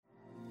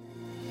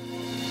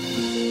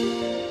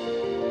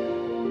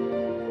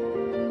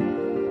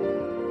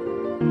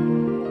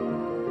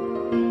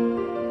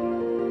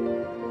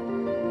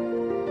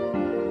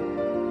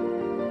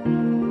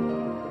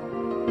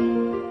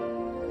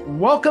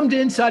Welcome to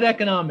Inside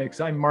Economics.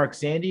 I'm Mark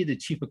Zandi, the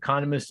chief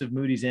economist of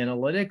Moody's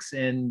Analytics,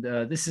 and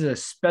this is a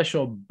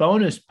special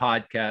bonus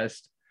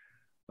podcast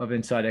of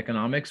Inside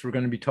Economics. We're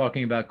going to be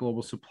talking about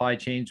global supply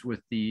chains with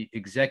the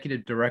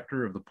executive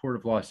director of the Port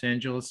of Los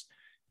Angeles,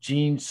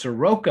 Gene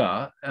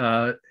Seroka.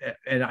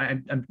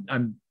 And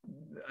I'm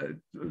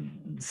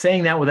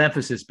saying that with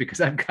emphasis because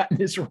I've gotten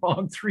this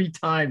wrong 3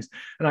 times,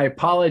 and I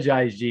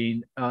apologize,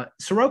 Gene.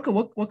 Seroka,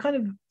 what kind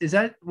of is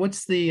that?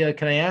 What's the?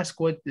 Can I ask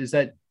what is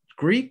that?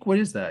 Greek? What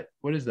is that?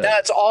 What is that?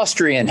 That's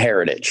Austrian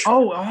heritage.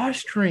 Oh,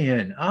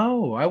 Austrian.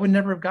 Oh, I would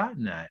never have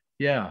gotten that.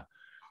 Yeah.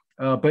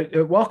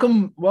 But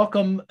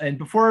welcome. And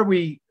before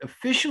we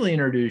officially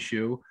introduce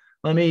you,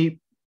 let me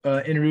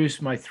introduce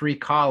my 3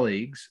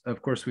 colleagues.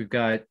 Of course, we've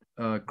got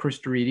Chris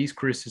Dorides.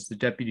 Chris is the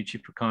deputy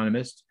chief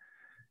economist,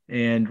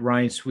 and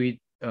Ryan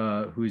Sweet,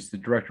 who's the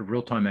director of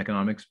real-time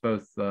economics,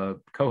 both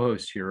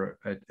co-hosts here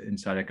at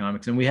Inside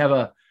Economics. And we have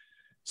a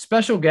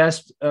special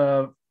guest,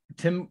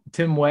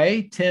 Tim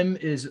Wei. Tim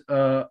is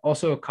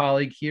also a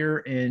colleague here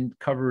and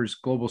covers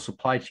global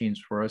supply chains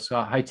for us.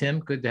 Hi, Tim.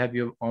 Good to have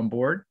you on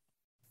board.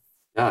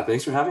 Yeah,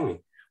 thanks for having me.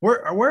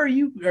 Where are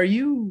you? Are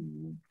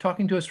you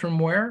talking to us from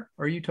where?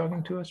 Are you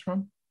talking to us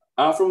from?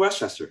 From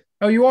Westchester.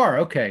 Oh, you are?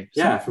 Okay.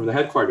 Yeah, from the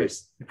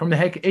headquarters. From the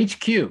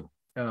HQ.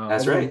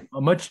 That's right. A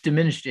much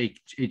diminished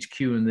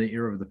HQ in the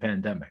era of the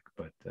pandemic,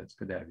 but that's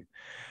good to have you.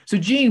 So,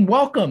 Gene,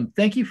 welcome.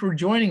 Thank you for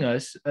joining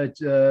us.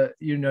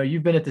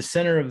 You've been at the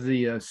center of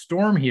the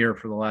storm here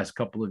for the last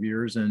couple of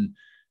years, and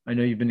I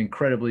know you've been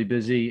incredibly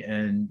busy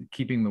and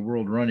keeping the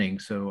world running.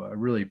 So I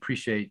really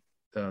appreciate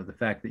the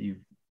fact that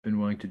you've been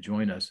willing to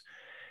join us.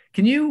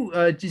 Can you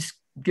just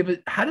give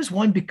it? How does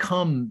one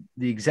become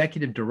the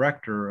executive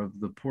director of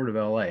the Port of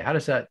LA? How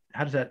does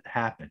that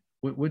happen?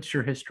 What's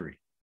your history?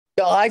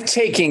 I've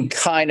taken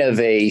kind of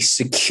a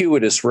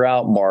circuitous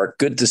route, Mark.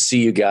 Good to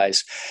see you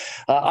guys.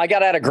 I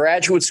got out of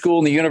graduate school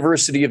in the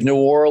University of New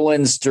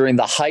Orleans during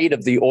the height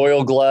of the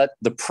oil glut.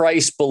 The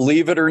price,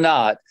 believe it or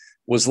not,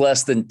 was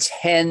less than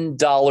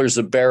 $10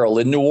 a barrel.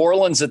 In New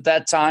Orleans at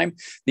that time,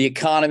 the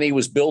economy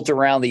was built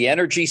around the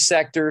energy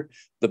sector,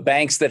 the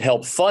banks that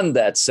help fund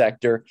that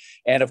sector,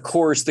 and of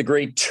course, the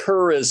great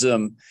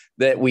tourism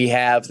that we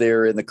have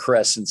there in the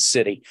Crescent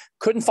City.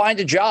 Couldn't find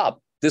a job.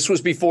 This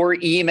was before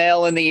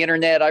email and the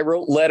internet. I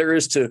wrote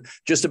letters to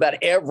just about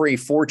every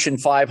Fortune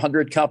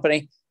 500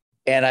 company,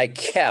 and I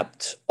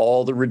kept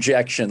all the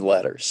rejection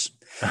letters.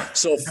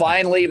 So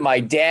finally, my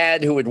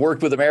dad, who had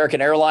worked with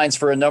American Airlines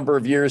for a number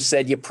of years,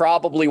 said, you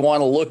probably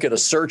want to look at a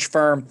search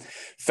firm.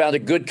 Found a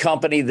good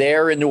company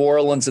there in New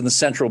Orleans in the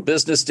Central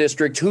Business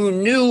District who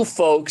knew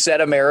folks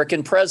at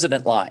American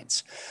President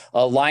Lines,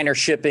 a liner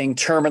shipping,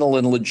 terminal,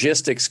 and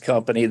logistics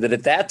company that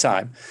at that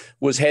time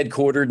was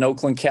headquartered in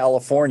Oakland,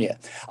 California.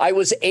 I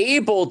was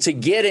able to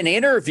get an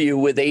interview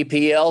with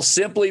APL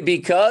simply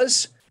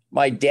because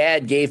my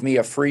dad gave me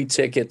a free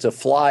ticket to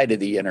fly to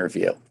the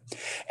interview.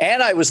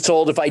 And I was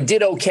told if I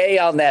did okay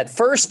on that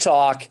first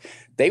talk,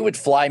 they would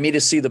fly me to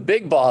see the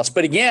big boss.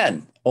 But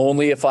again,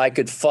 only if I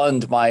could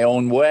fund my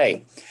own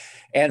way.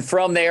 And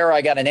from there,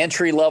 I got an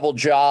entry-level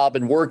job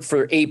and worked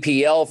for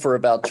APL for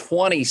about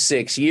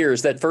 26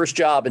 years. That first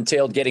job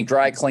entailed getting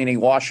dry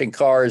cleaning, washing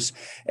cars,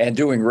 and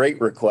doing rate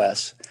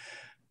requests.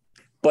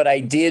 But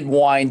I did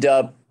wind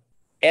up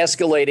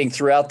escalating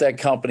throughout that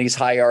company's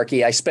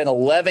hierarchy. I spent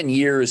 11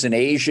 years in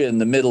Asia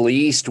and the Middle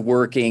East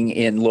working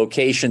in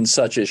locations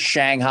such as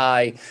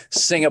Shanghai,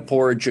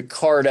 Singapore,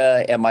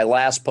 Jakarta, and my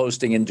last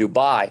posting in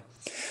Dubai.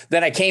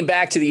 Then I came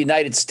back to the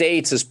United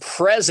States as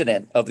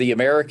president of the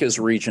Americas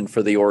region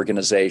for the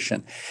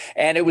organization.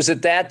 And it was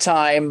at that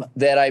time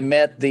that I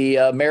met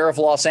the mayor of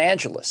Los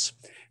Angeles,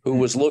 who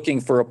was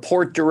looking for a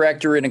port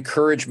director and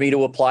encouraged me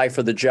to apply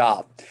for the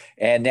job.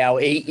 And now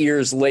 8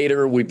 years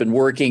later, we've been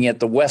working at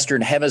the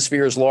Western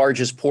Hemisphere's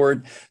largest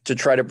port to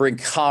try to bring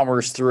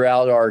commerce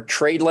throughout our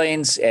trade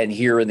lanes and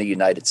here in the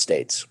United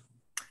States.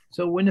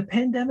 So when the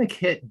pandemic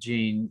hit,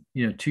 Gene,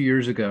 2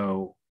 years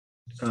ago,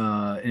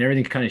 and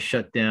everything kind of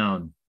shut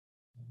down,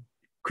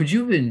 could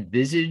you have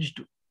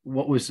envisaged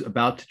what was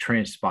about to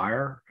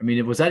transpire? I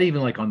mean, was that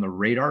even like on the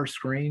radar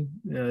screen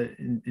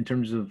in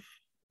terms of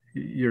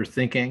your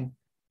thinking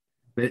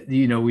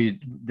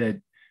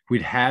that,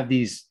 we'd have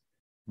these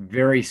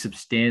very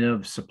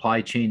substantive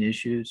supply chain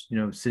issues,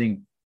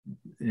 sitting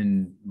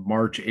in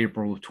March,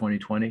 April of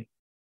 2020?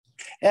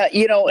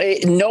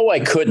 No, I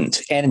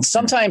couldn't. And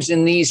sometimes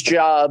in these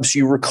jobs,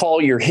 you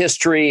recall your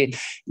history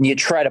and you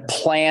try to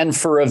plan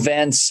for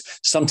events.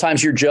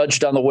 Sometimes you're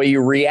judged on the way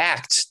you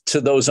react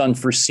to those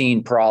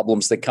unforeseen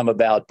problems that come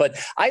about. But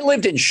I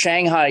lived in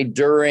Shanghai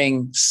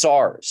during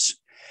SARS.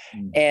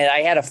 And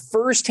I had a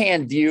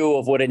firsthand view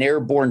of what an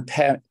airborne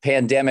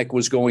pandemic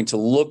was going to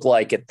look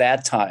like at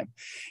that time.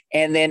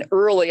 And then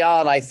early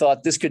on, I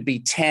thought this could be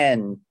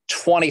 10,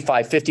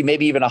 25, 50,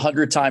 maybe even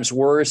 100 times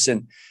worse.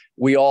 And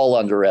we all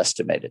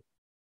underestimated.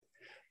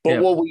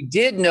 But what we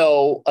did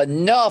know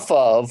enough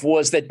of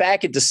was that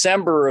back in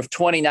December of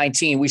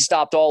 2019, we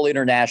stopped all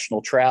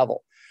international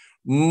travel.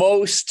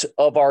 Most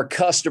of our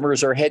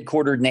customers are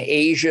headquartered in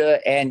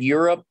Asia and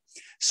Europe.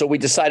 So we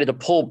decided to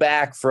pull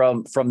back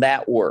from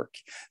that work.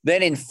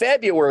 Then in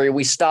February,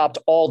 we stopped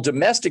all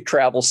domestic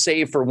travel,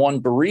 save for one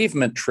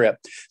bereavement trip.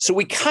 So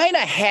we kind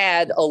of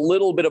had a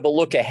little bit of a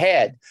look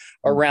ahead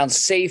around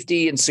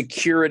safety and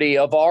security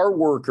of our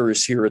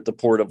workers here at the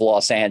Port of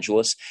Los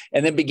Angeles,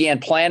 and then began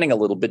planning a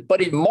little bit.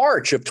 But in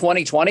March of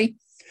 2020,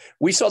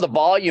 we saw the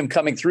volume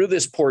coming through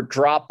this port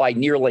drop by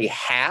nearly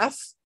half.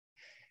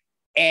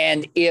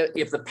 And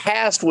if the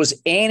past was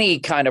any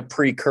kind of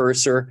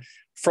precursor,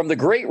 from the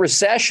Great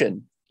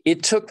Recession,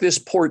 it took this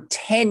port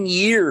 10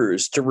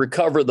 years to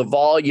recover the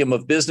volume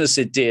of business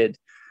it did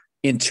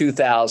in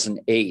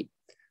 2008.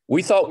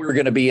 We thought we were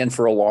going to be in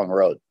for a long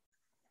road.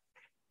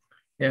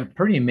 Yeah,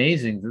 pretty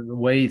amazing the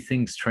way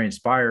things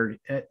transpired.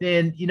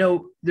 And,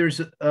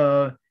 there's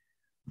a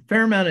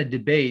fair amount of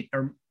debate,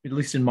 or at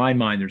least in my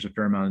mind, there's a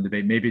fair amount of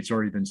debate. Maybe it's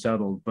already been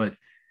settled, but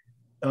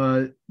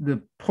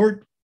the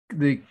port,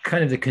 the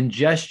kind of the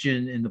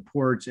congestion in the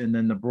ports, and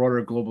then the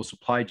broader global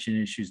supply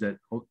chain issues that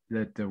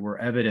were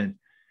evident.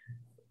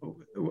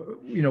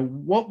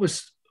 What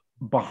was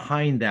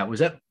behind that? Was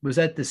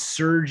that the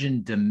surge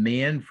in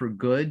demand for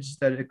goods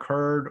that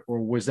occurred, or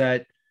was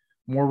that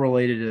more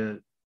related to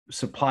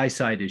supply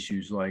side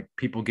issues like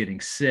people getting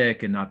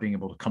sick and not being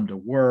able to come to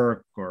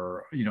work,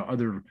 or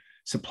other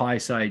supply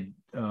side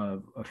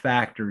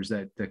factors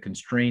that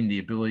constrain the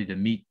ability to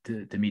meet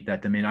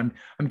that demand?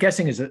 I'm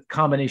guessing is a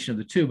combination of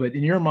the two, but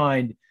in your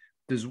mind,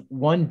 does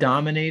one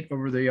dominate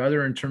over the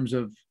other in terms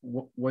of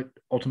what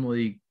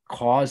ultimately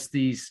caused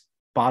these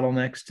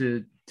bottlenecks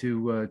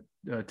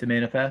to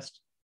manifest?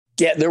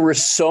 Yeah, there were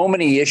so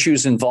many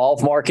issues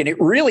involved, Mark, and it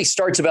really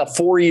starts about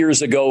 4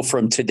 years ago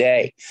from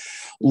today.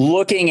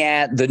 Looking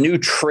at the new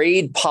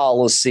trade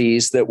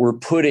policies that were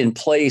put in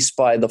place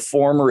by the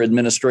former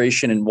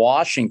administration in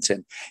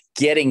Washington,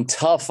 getting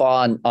tough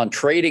on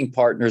trading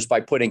partners by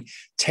putting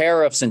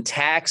tariffs and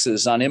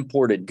taxes on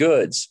imported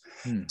goods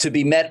to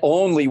be met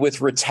only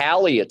with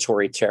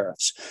retaliatory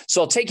tariffs.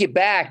 So I'll take you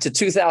back to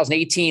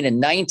 2018 and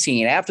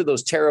 19. After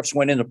those tariffs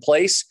went into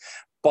place,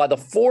 by the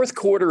fourth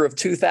quarter of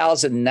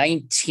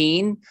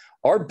 2019,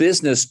 our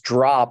business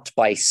dropped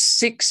by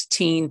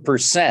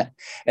 16%.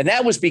 And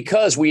that was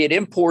because we had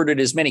imported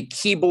as many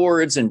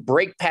keyboards and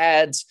brake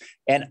pads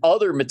and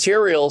other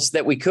materials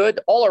that we could.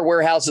 All our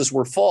warehouses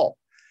were full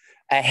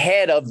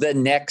ahead of the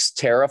next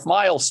tariff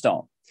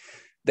milestone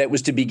that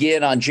was to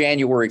begin on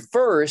January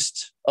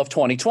 1st of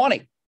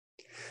 2020.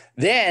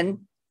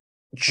 Then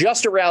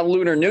just around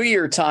Lunar New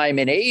Year time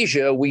in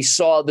Asia, we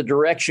saw the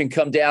direction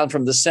come down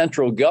from the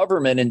central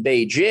government in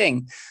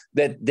Beijing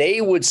that they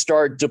would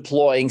start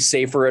deploying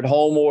safer at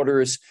home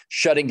orders,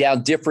 shutting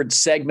down different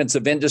segments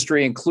of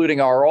industry, including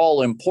our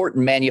all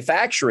important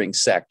manufacturing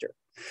sector.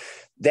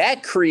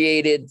 That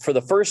created, for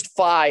the first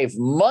 5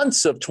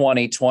 months of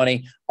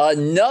 2020,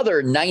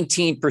 another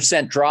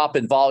 19% drop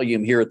in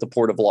volume here at the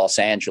Port of Los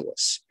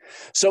Angeles.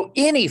 So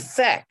in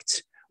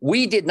effect,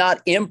 we did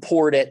not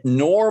import at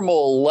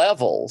normal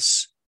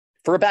levels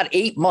for about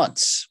 8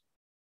 months.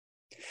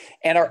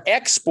 And our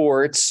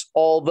exports,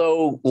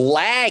 although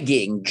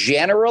lagging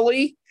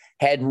generally,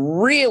 had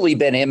really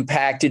been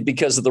impacted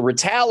because of the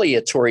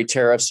retaliatory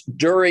tariffs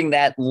during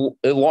that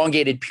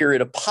elongated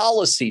period of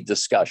policy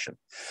discussion.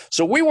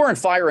 So we weren't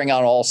firing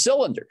on all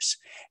cylinders.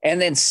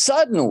 And then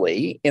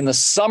suddenly, in the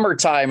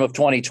summertime of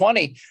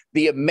 2020,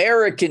 the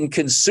American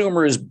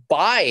consumer's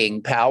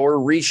buying power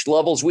reached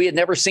levels we had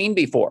never seen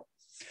before.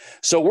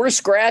 So we're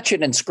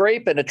scratching and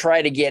scraping to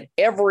try to get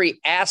every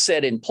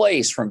asset in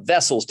place, from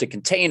vessels to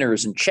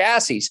containers and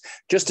chassis,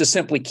 just to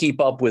simply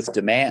keep up with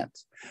demand.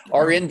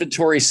 Our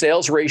inventory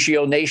sales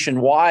ratio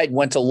nationwide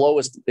went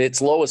to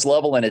its lowest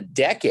level in a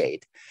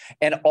decade.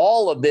 And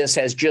all of this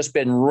has just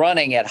been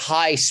running at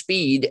high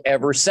speed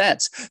ever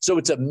since. So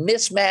it's a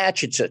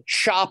mismatch. It's a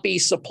choppy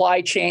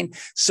supply chain,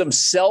 some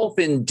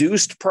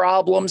self-induced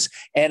problems,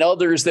 and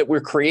others that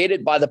were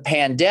created by the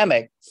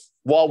pandemic.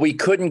 While we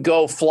couldn't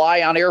go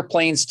fly on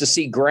airplanes to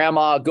see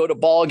grandma, go to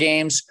ball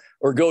games,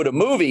 or go to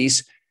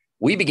movies,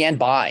 we began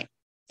buying.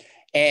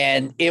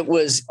 And it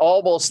was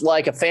almost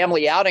like a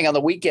family outing on the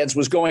weekends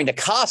was going to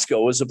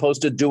Costco as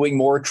opposed to doing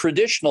more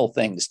traditional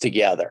things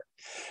together.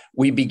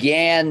 We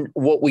began,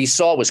 what we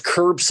saw was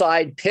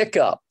curbside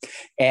pickup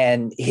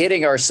and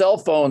hitting our cell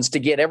phones to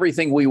get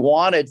everything we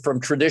wanted from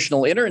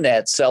traditional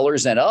internet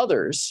sellers and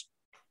others.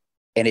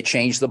 And it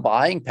changed the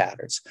buying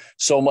patterns,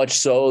 so much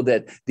so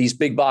that these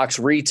big box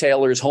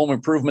retailers, home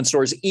improvement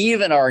stores,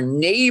 even our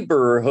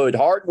neighborhood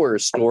hardware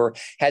store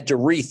had to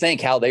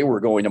rethink how they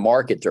were going to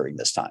market during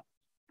this time.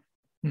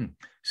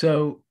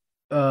 So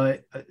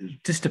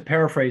just to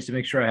paraphrase, to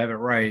make sure I have it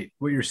right,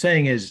 what you're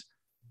saying is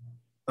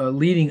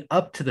leading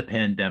up to the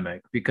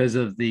pandemic, because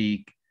of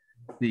the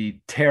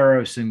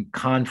tariffs and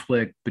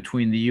conflict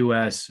between the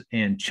U.S.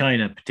 and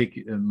China,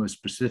 most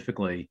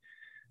specifically,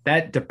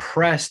 that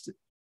depressed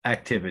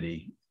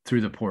activity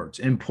through the ports.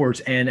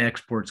 Imports and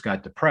exports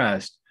got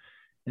depressed.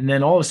 And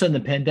then all of a sudden the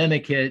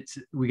pandemic hits,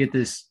 we get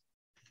this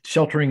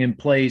sheltering in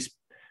place.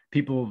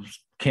 People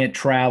can't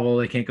travel,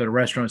 they can't go to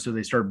restaurants, so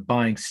they start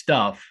buying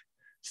stuff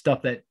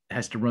that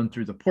has to run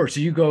through the port. So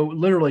you go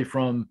literally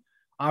from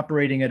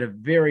operating at a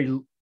very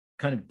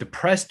kind of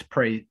depressed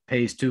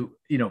pace to,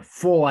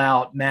 full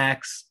out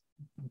max,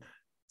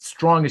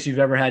 strongest you've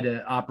ever had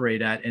to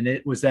operate at. And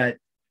it was that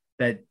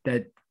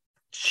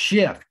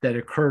shift that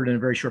occurred in a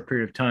very short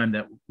period of time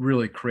that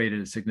really created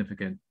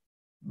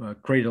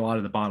a lot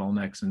of the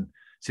bottlenecks and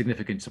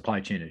significant supply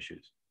chain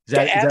issues. Is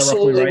that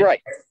absolutely roughly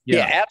right?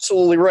 Yeah,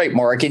 absolutely right,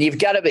 Mark. And you've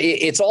got to,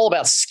 it's all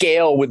about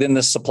scale within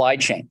the supply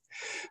chain.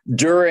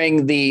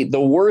 During the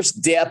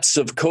worst depths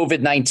of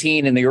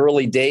COVID-19 in the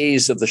early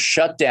days of the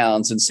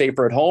shutdowns and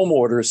safer at home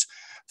orders,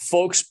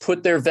 folks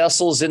put their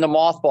vessels into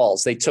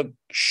mothballs. They took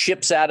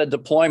ships out of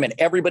deployment.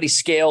 Everybody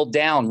scaled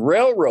down.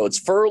 Railroads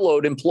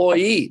furloughed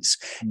employees.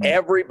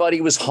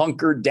 Everybody was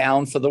hunkered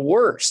down for the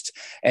worst.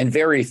 And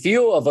very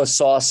few of us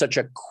saw such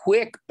a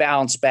quick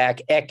bounce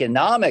back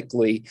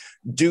economically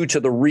due to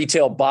the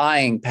retail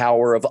buying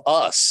power of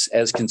us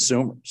as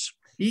consumers.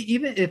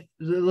 Even if,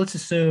 let's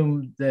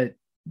assume that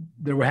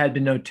there had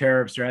been no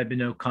tariffs, there had been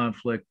no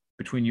conflict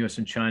between U.S.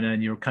 and China,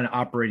 and you were kind of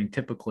operating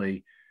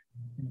typically,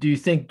 do you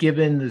think,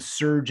 given the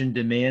surge in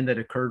demand that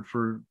occurred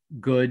for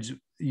goods,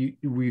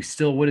 we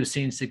still would have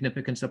seen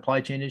significant supply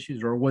chain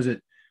issues, or was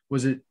it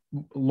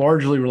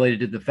largely related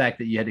to the fact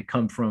that you had to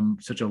come from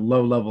such a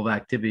low level of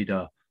activity to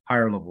a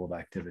higher level of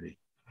activity?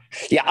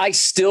 Yeah, I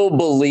still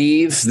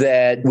believe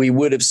that we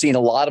would have seen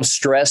a lot of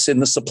stress in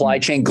the supply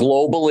chain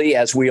globally,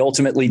 as we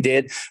ultimately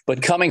did.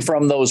 But coming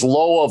from those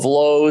low of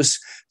lows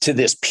to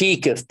this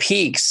peak of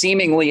peaks,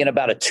 seemingly in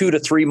about a 2 to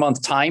 3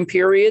 month time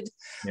period,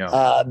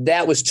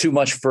 that was too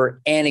much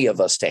for any of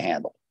us to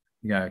handle.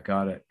 Yeah,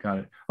 got it.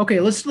 Okay,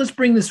 let's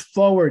bring this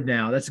forward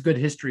now. That's a good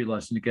history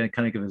lesson to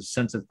kind of give us a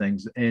sense of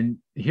things. And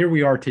here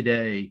we are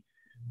today.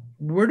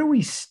 Where do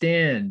we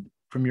stand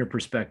from your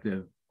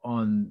perspective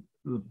on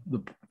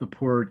the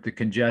port, the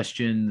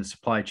congestion, the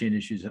supply chain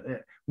issues?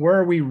 Where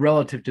are we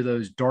relative to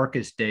those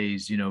darkest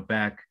days,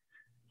 back,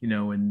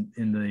 in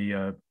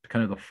the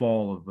kind of the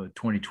fall of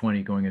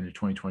 2020 going into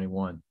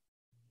 2021?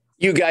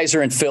 You guys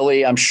are in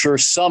Philly. I'm sure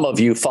some of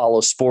you follow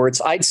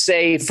sports. I'd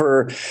say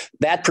for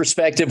that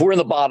perspective, we're in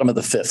the bottom of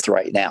the fifth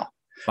right now.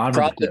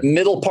 Probably the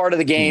middle part of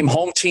the game.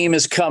 Home team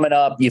is coming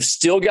up. You've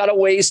still got a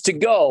ways to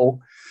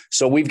go.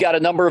 So we've got a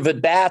number of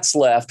at-bats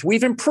left.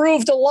 We've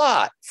improved a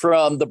lot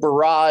from the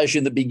barrage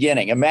in the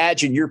beginning.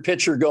 Imagine your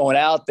pitcher going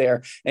out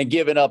there and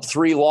giving up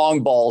 3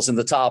 long balls in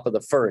the top of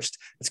the first.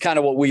 It's kind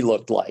of what we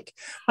looked like.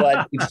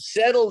 But we've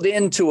settled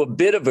into a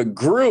bit of a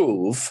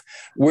groove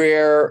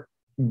where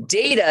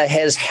data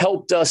has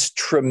helped us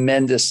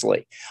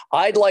tremendously.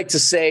 I'd like to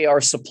say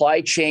our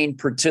supply chain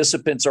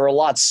participants are a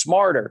lot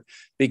smarter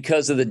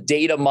because of the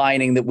data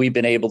mining that we've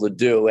been able to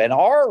do. And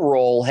our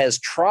role has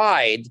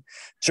tried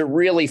to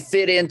really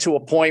fit into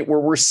a point where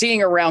we're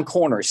seeing around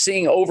corners,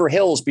 seeing over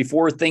hills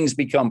before things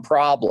become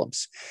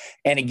problems.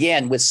 And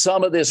again, with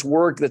some of this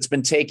work that's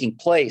been taking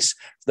place,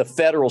 the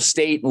federal,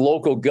 state, and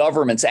local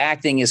governments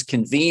acting as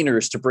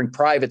conveners to bring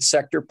private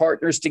sector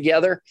partners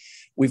together,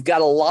 we've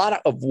got a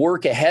lot of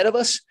work ahead of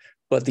us,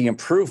 but the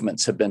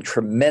improvements have been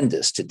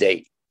tremendous to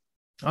date.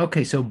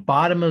 Okay, so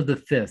bottom of the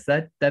fifth,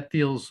 that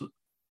feels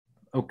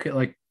okay,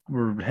 like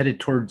we're headed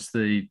towards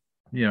the,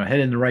 head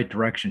in the right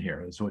direction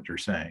here, is what you're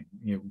saying.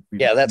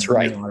 Yeah, that's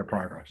right. A lot of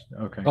progress.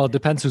 Okay. Well, it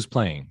depends who's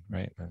playing,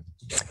 right?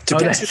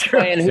 Depends who's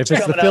playing. Who's if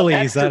it's the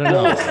Phillies, I don't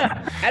know.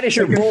 How does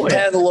your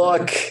bullpen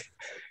look?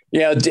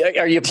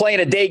 Are you playing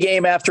a day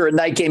game after a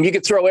night game? You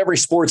could throw every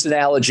sports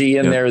analogy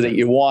in there that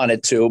you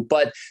wanted to,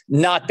 but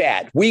not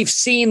bad. We've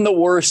seen the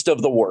worst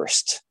of the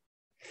worst.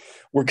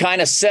 We're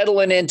kind of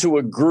settling into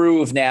a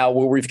groove now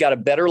where we've got a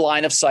better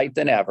line of sight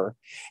than ever,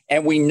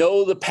 and we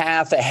know the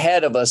path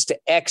ahead of us to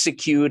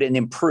execute and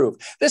improve.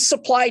 This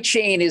supply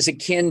chain is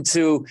akin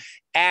to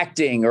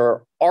acting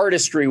or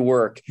artistry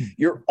work.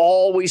 You're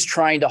always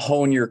trying to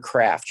hone your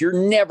craft.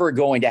 You're never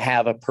going to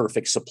have a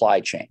perfect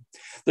supply chain.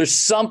 There's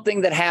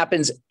something that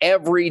happens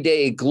every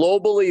day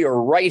globally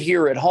or right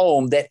here at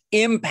home that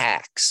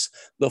impacts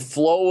the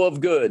flow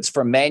of goods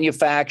from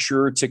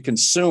manufacturer to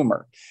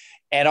consumer.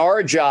 And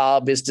our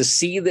job is to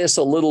see this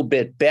a little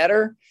bit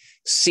better,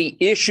 see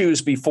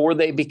issues before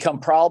they become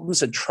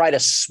problems, and try to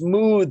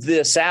smooth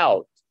this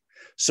out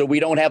so we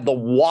don't have the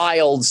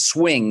wild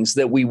swings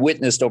that we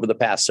witnessed over the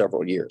past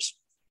several years.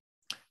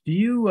 Do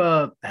you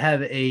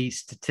have a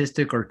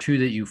statistic or two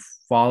that you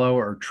follow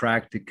or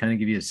track to kind of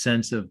give you a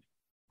sense of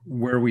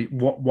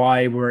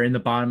why we're in the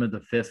bottom of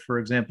the fifth, for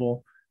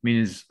example? I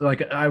mean, is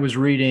like I was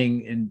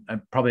reading, and I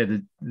probably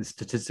have the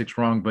statistics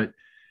wrong, but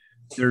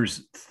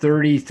there's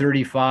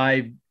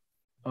 35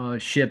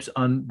 ships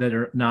that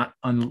are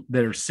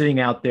that are sitting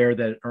out there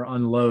that are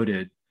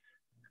unloaded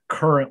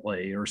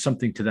currently, or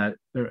something to that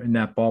in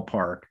that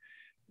ballpark,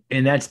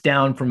 and that's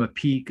down from a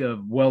peak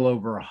of well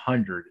over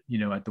 100.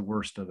 At the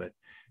worst of it.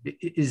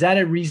 Is that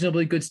a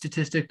reasonably good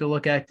statistic to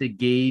look at to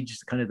gauge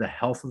kind of the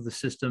health of the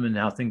system and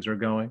how things are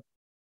going?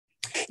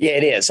 Yeah,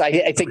 it is.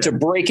 I think to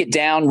break it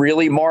down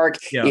really, Mark,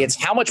 it's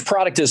how much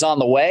product is on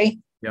the way.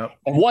 Yep.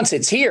 And once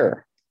it's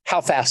here,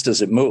 how fast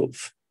does it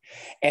move?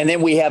 And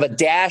then we have a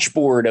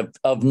dashboard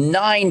of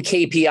 9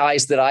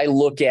 KPIs that I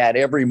look at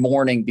every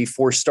morning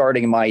before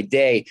starting my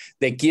day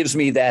that gives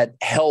me that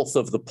health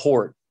of the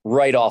port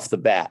right off the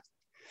bat.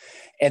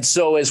 And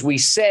so, as we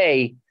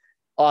say,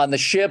 on the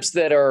ships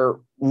that are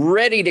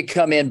ready to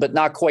come in, but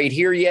not quite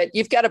here yet,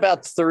 you've got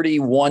about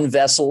 31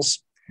 vessels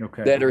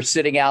that are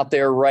sitting out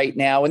there right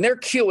now, and they're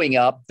queuing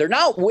up. They're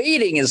not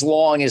waiting as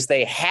long as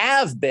they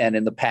have been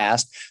in the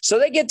past. So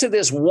they get to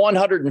this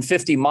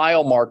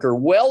 150-mile marker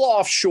well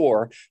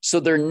offshore,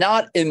 so they're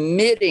not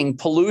emitting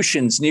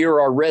pollutions near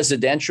our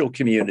residential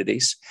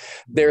communities.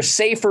 They're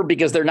safer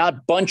because they're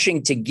not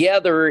bunching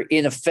together,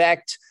 in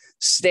effect,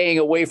 staying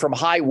away from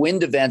high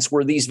wind events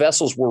where these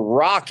vessels were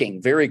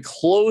rocking, very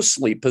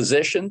closely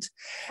positioned.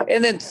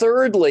 And then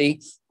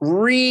thirdly,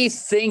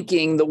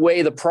 rethinking the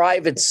way the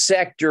private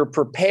sector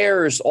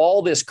prepares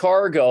all this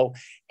cargo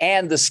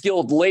and the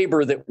skilled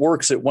labor that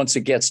works it once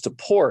it gets to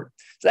port.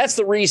 So that's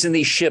the reason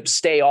these ships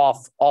stay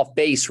off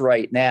base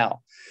right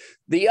now.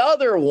 The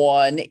other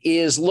one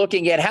is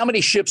looking at how many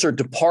ships are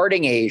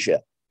departing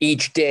Asia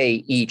each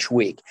day, each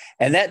week.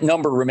 And that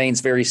number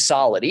remains very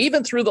solid.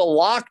 Even through the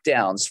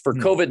lockdowns for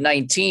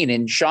COVID-19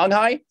 in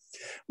Shanghai,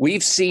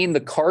 we've seen the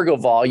cargo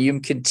volume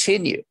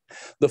continue.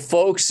 The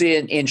folks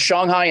in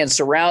Shanghai and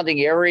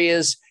surrounding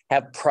areas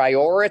have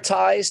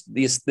prioritized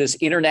this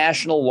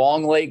international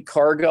long leg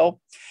cargo.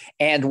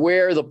 And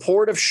where the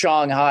port of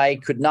Shanghai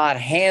could not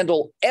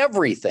handle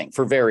everything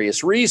for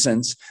various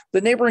reasons, the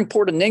neighboring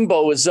port of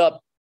Ningbo is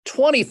up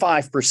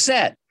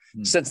 25%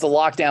 since the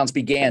lockdowns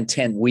began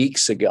 10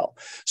 weeks ago.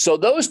 So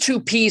those two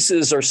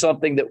pieces are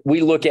something that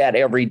we look at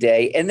every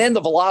day. And then the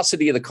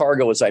velocity of the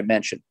cargo, as I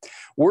mentioned.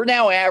 We're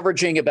now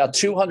averaging about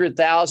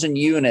 200,000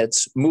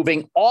 units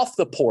moving off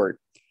the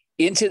port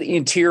into the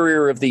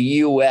interior of the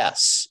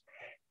U.S.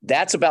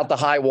 That's about the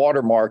high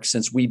water mark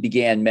since we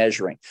began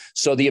measuring.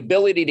 So the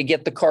ability to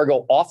get the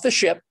cargo off the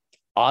ship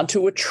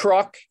onto a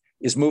truck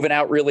is moving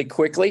out really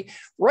quickly.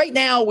 Right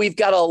now, we've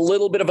got a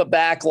little bit of a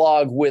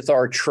backlog with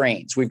our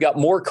trains. We've got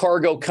more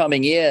cargo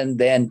coming in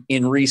than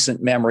in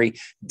recent memory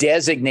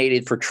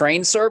designated for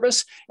train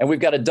service, and we've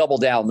got to double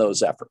down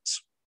those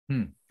efforts.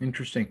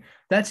 Interesting.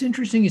 That's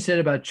interesting you said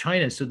about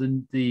China. So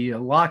the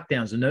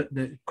lockdowns,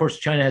 of course,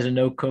 China has a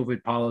no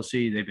COVID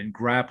policy. They've been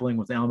grappling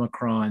with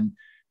Omicron.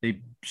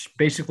 They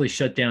basically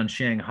shut down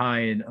Shanghai,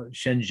 and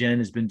Shenzhen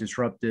has been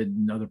disrupted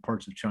in other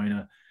parts of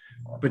China.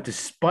 But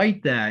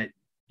despite that,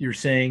 you're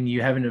saying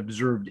you haven't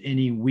observed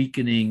any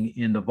weakening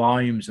in the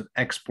volumes of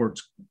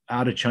exports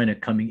out of China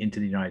coming into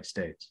the United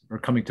States or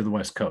coming to the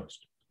West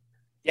Coast.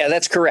 Yeah,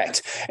 that's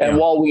correct. And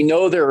while we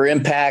know there are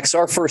impacts,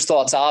 our first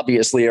thoughts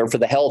obviously are for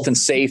the health and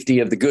safety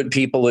of the good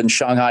people in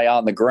Shanghai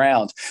on the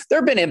ground. There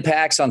have been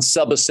impacts on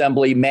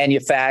subassembly,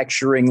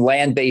 manufacturing,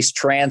 land-based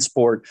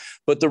transport,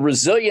 but the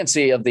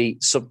resiliency of the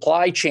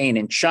supply chain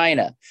in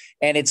China,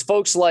 and it's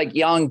folks like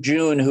Yang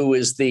Jun, who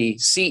is the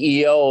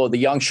CEO of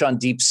the Yangshan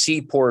Deep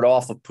Sea Port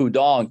off of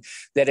Pudong,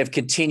 that have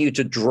continued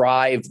to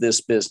drive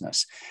this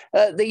business.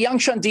 The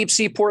Yangshan Deep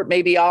Sea Port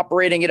may be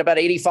operating at about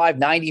 85,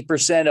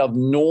 90% of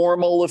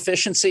normal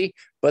efficiency,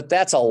 but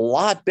that's a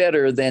lot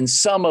better than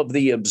some of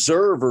the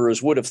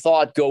observers would have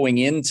thought going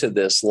into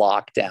this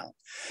lockdown.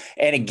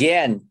 And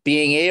again,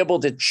 being able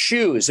to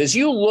choose, as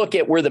you look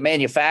at where the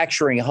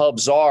manufacturing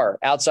hubs are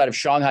outside of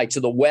Shanghai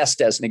to the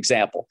west, as an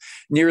example,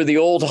 near the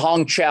old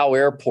Hongqiao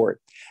Airport,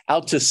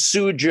 out to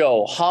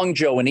Suzhou,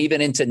 Hangzhou, and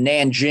even into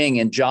Nanjing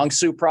in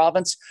Jiangsu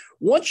province.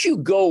 Once you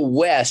go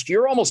west,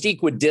 you're almost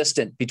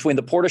equidistant between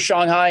the port of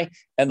Shanghai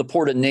and the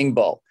port of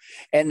Ningbo.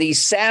 And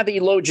these savvy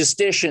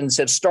logisticians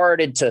have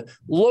started to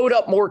load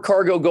up more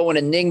cargo going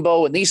to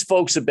Ningbo, and these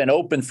folks have been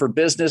open for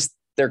business.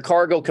 Their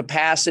cargo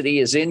capacity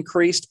is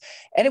increased.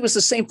 And it was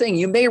the same thing.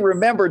 You may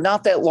remember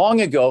not that long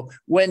ago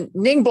when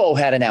Ningbo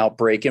had an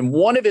outbreak and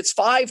one of its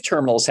 5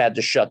 terminals had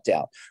to shut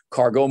down.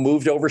 Cargo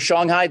moved over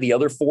Shanghai. The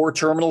other 4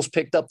 terminals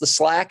picked up the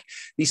slack.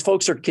 These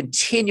folks are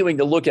continuing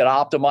to look at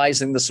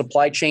optimizing the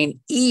supply chain,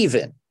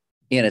 even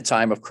in a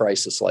time of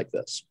crisis like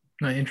this.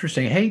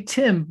 Interesting. Hey,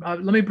 Tim,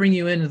 let me bring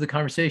you into the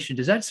conversation.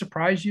 Does that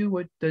surprise you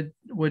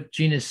what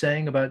Gene is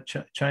saying about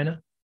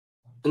China?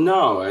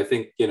 No, I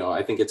think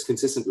it's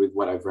consistent with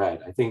what I've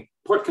read. I think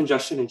port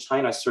congestion in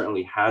China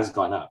certainly has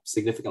gone up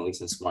significantly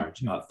since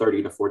March,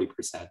 30 to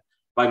 40%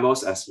 by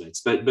most estimates.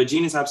 But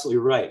Gene is absolutely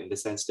right in the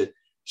sense that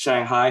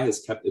Shanghai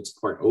has kept its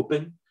port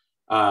open,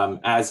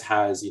 as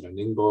has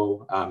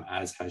Ningbo,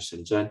 as has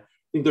Shenzhen. I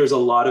think there's a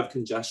lot of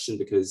congestion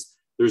because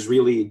there's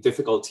really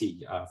difficulty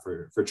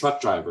for truck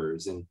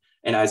drivers and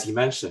as he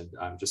mentioned,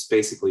 just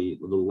basically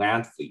the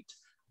land fleet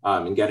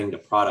and getting the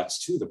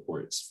products to the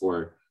ports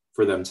for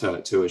them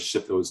to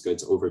ship those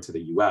goods over to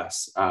the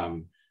U.S.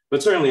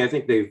 But certainly, I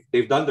think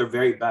they've done their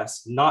very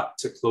best not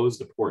to close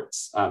the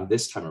ports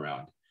this time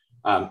around,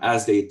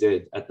 as they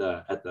did at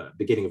the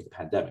beginning of the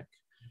pandemic.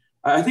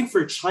 I think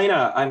for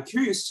China, I'm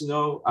curious to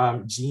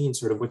know, Gene,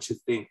 sort of what you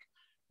think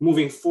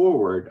moving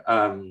forward.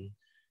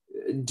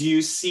 Do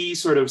you see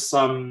sort of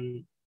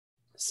some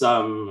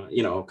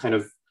kind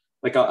of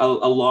like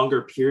a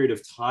longer period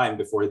of time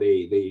before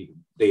they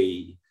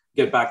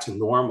get back to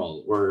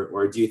normal,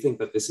 or do you think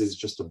that this is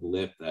just a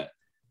blip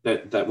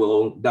that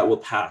will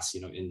pass,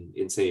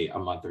 in say a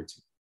month or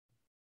two?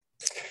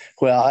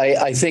 Well,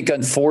 I think,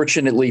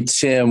 unfortunately,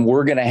 Tim,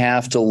 we're going to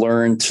have to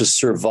learn to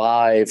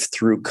survive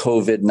through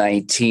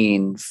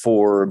COVID-19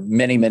 for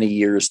many, many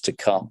years to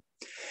come.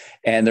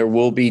 And there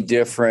will be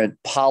different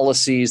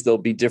policies. There'll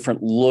be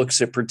different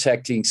looks at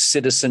protecting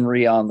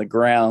citizenry on the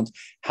ground,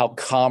 how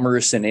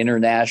commerce and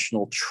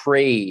international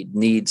trade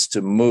needs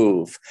to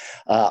move.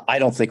 I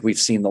don't think we've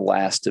seen the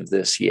last of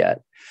this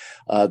yet.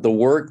 The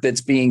work that's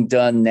being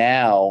done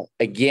now,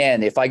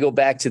 again, if I go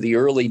back to the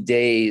early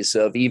days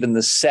of even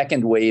the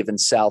second wave in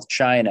South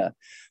China,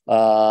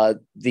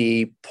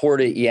 the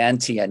port at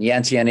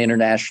Yantian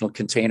International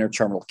Container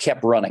Terminal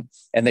kept running,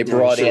 and they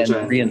brought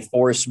in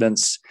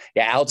reinforcements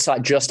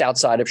just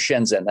outside of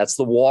Shenzhen. That's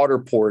the water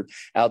port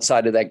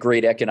outside of that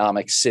great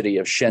economic city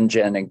of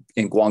Shenzhen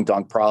in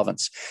Guangdong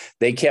province.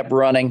 They kept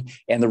running,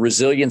 and the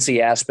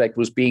resiliency aspect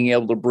was being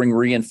able to bring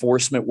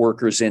reinforcement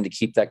workers in to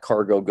keep that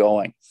cargo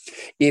going.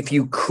 If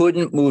you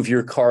couldn't move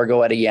your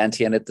cargo out of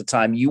Yantian at the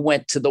time, you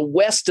went to the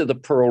west of the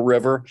Pearl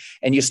River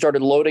and you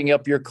started loading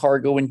up your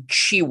cargo in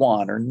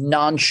Chiwan or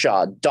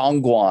Nansha,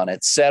 Dongguan,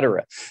 et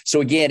cetera.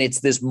 So again, it's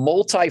this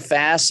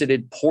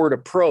multifaceted port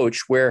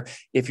approach where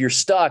if you're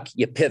stuck,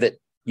 you pivot.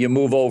 You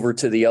move over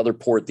to the other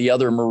port, the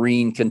other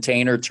marine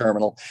container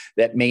terminal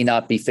that may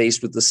not be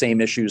faced with the same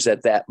issues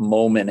at that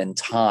moment in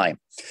time.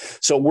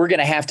 So we're going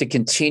to have to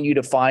continue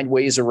to find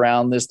ways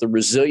around this. The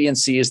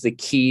resiliency is the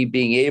key,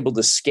 being able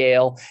to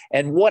scale.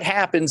 And what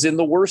happens in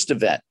the worst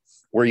event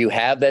where you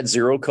have that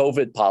zero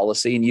COVID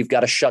policy and you've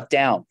got to shut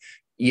down?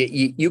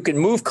 You can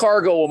move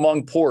cargo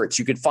among ports.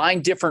 You could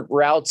find different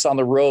routes on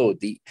the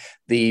road,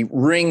 the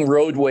ring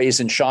roadways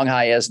in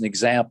Shanghai as an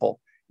example.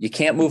 You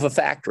can't move a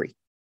factory.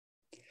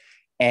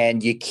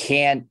 And you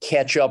can't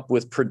catch up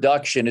with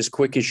production as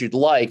quick as you'd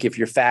like if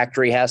your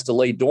factory has to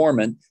lay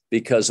dormant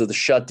because of the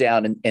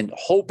shutdown and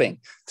hoping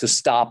to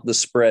stop the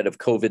spread of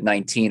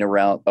COVID-19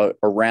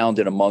 around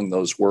and among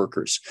those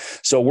workers.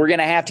 So we're going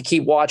to have to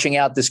keep watching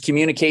out. This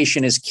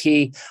communication is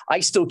key.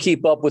 I still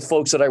keep up with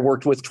folks that I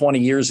worked with 20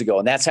 years ago,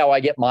 and that's how I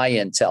get my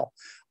intel.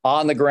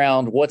 On the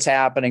ground, what's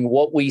happening,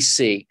 what we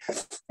see.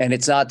 And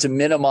it's not to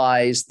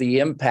minimize the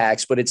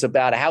impacts, but it's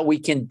about how we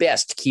can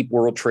best keep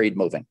world trade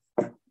moving.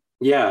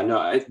 Yeah,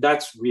 no,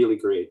 that's really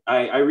great.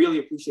 I really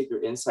appreciate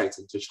your insights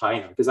into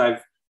China because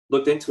I've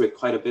looked into it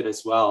quite a bit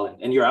as well.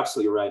 And you're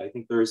absolutely right. I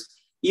think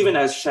even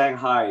as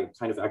Shanghai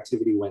kind of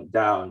activity went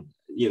down,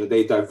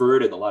 they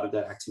diverted a lot of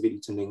that activity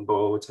to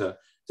Ningbo, to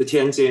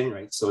Tianjin,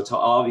 right? So to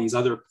all these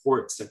other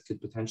ports that could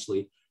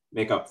potentially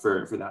make up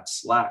for that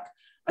slack.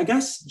 I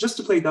guess just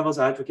to play devil's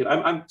advocate,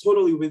 I'm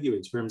totally with you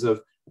in terms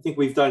of, I think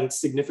we've done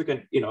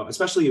significant,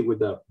 especially with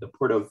the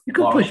port of. You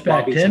can push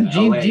back, Tim.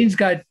 Gene's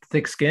got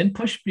thick skin.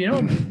 Push,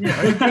 it'll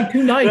take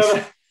 2 nights.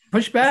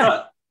 Push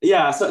back.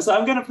 So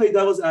I'm going to play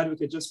devil's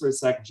advocate just for a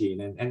sec,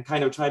 Gene, and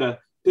kind of try to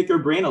pick your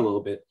brain a little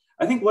bit.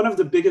 I think one of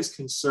the biggest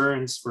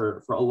concerns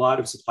for a lot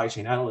of supply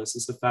chain analysts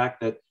is the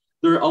fact that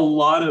there are a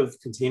lot of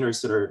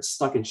containers that are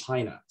stuck in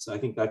China. So I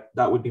think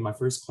that would be my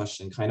first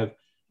question, kind of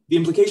the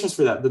implications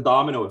for that, the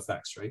domino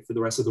effects, right, for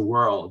the rest of the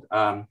world.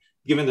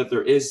 Given that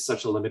there is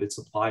such a limited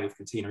supply of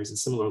containers and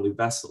similarly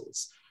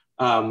vessels,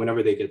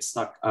 whenever they get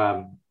stuck,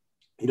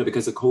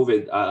 because of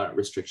COVID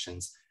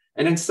restrictions.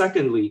 And then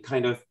secondly,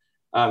 kind of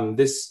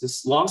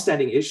this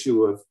longstanding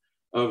issue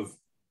of,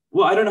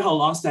 well, I don't know how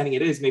longstanding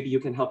it is. Maybe you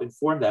can help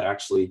inform that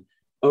actually,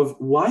 of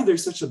why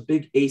there's such a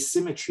big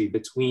asymmetry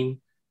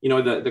between,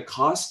 the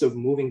cost of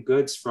moving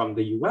goods from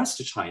the US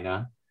to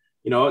China,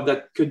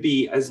 that could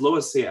be as low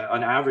as, say,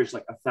 on average,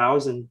 like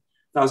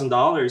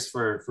 $1,000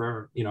 for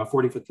a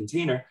 40-foot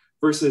container,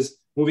 versus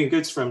moving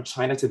goods from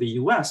China to the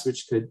US,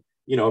 which could,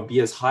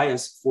 be as high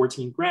as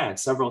 14 grand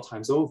several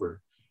times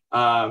over,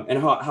 and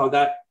how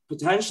that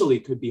potentially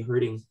could be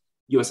hurting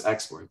US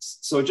exports.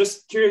 So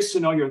just curious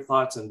to know your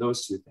thoughts on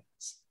those two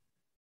things.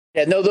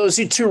 Yeah, no, those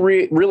are two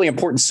really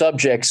important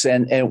subjects,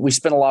 and we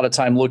spent a lot of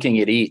time looking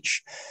at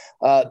each.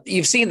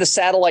 You've seen the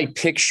satellite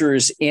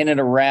pictures in and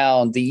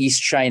around the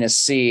East China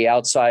Sea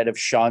outside of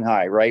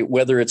Shanghai, right?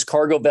 Whether it's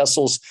cargo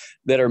vessels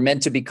that are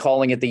meant to be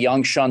calling at the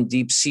Yangshan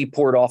Deep Sea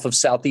Port off of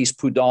Southeast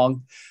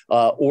Pudong,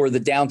 or the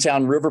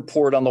downtown river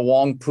port on the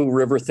Huangpu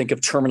River, think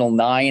of Terminal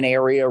 9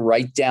 area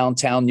right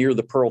downtown near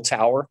the Pearl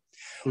Tower.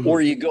 Mm-hmm.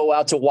 Or you go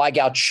out to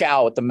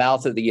Waigaoqiao at the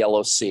mouth of the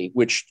Yellow Sea,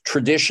 which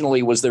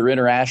traditionally was their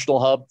international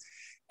hub,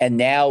 and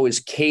now is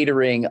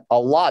catering a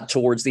lot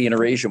towards the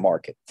Inter-Asia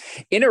market.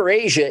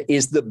 Inter-Asia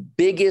is the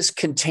biggest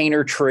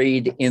container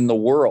trade in the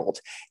world,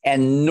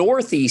 and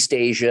Northeast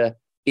Asia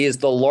is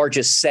the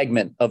largest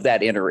segment of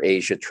that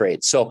Inter-Asia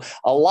trade. So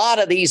a lot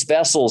of these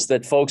vessels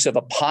that folks have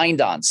opined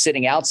on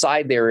sitting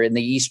outside there in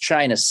the East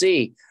China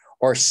Sea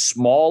are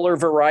smaller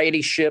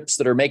variety ships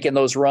that are making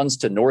those runs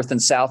to North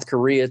and South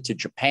Korea, to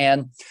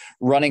Japan,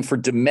 running for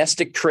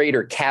domestic trade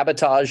or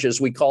cabotage,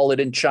 as we call it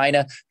in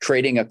China,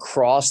 trading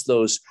across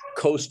those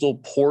coastal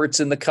ports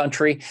in the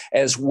country,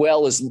 as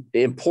well as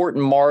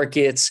important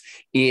markets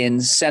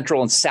in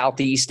Central and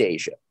Southeast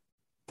Asia.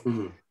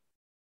 Mm-hmm.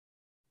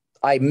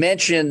 I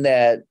mentioned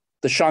that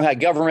the Shanghai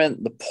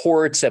government, the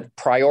ports have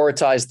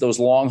prioritized those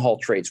long haul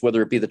trades,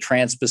 whether it be the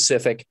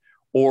Trans-Pacific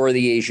or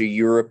the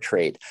Asia-Europe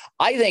trade.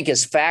 I think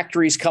as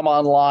factories come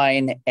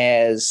online,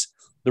 as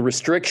the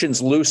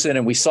restrictions loosen,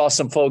 and we saw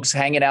some folks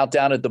hanging out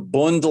down at the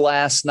Bund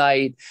last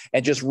night,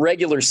 and just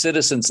regular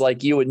citizens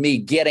like you and me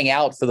getting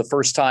out for the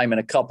first time in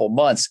a couple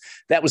months,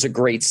 that was a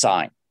great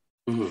sign.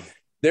 Mm-hmm.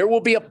 There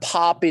will be a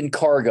pop in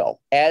cargo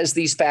as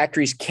these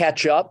factories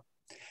catch up,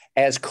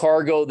 as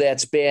cargo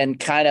that's been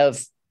kind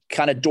of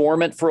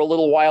dormant for a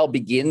little while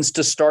begins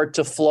to start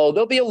to flow.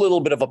 There'll be a little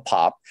bit of a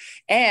pop.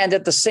 And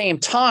at the same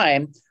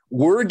time,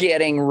 we're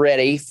getting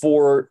ready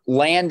for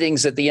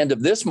landings at the end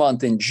of this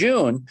month in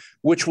June,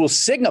 which will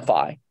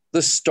signify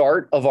the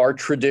start of our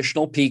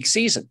traditional peak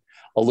season.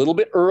 A little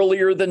bit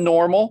earlier than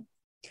normal.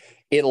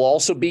 It'll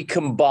also be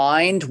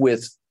combined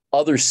with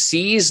other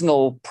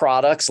seasonal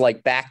products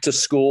like back to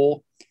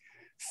school,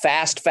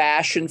 fast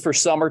fashion for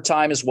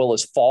summertime, as well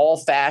as fall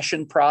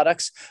fashion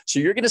products. So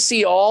you're going to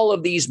see all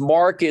of these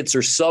markets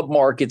or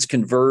sub-markets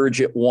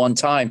converge at one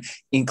time,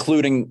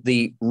 including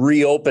the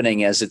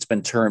reopening, as it's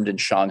been termed in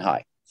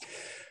Shanghai.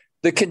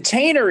 The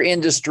container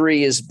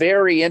industry is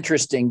very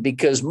interesting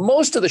because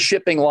most of the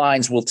shipping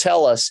lines will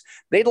tell us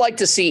they'd like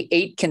to see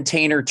 8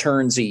 container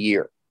turns a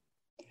year.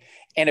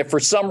 And if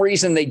for some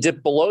reason they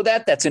dip below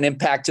that, that's an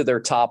impact to their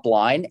top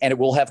line, and it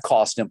will have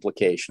cost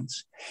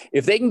implications.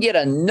 If they can get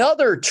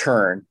another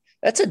turn,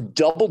 that's a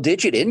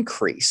double-digit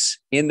increase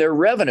in their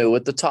revenue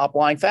at the top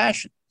line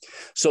fashion.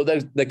 So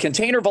the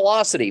container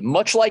velocity,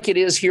 much like it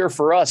is here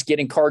for us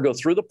getting cargo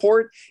through the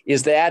port,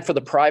 is that for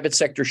the private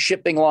sector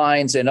shipping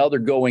lines and other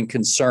going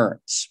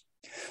concerns.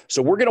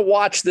 So we're going to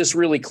watch this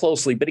really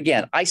closely. But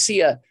again, I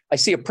see a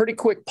pretty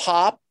quick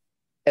pop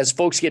as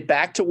folks get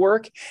back to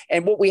work.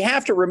 And what we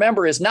have to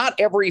remember is not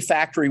every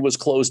factory was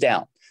closed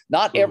down.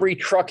 Not every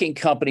trucking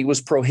company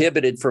was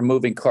prohibited from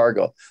moving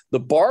cargo. The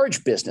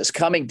barge business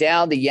coming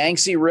down the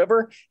Yangtze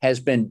River has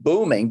been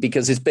booming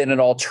because it's been an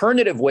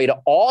alternative way to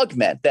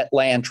augment that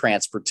land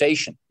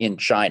transportation in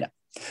China.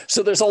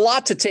 So there's a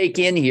lot to take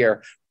in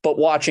here, but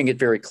watching it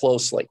very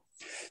closely.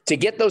 To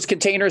get those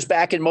containers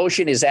back in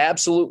motion is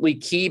absolutely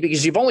key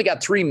because you've only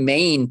got 3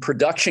 main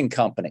production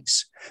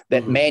companies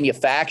that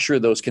manufacture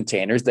those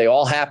containers. They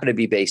all happen to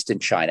be based in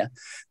China.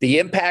 The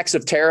impacts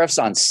of tariffs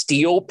on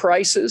steel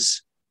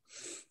prices,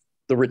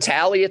 the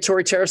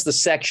retaliatory tariffs, the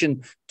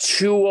Section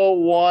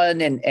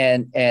 201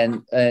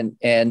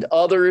 and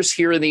others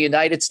here in the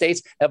United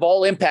States have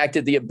all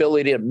impacted the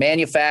ability to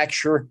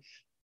manufacture,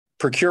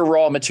 procure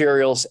raw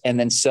materials, and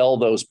then sell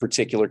those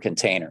particular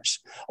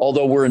containers,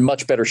 although we're in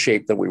much better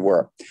shape than we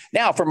were.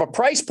 Now, from a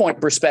price point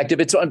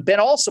perspective, it's been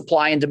all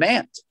supply and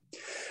demand.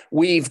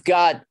 We've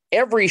got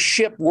every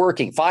ship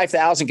working,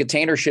 5,000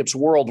 container ships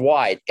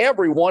worldwide.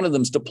 Every one of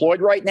them's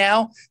deployed right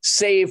now,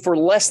 save for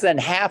less than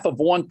half of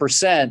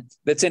 1%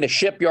 that's in a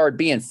shipyard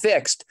being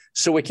fixed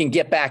so it can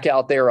get back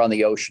out there on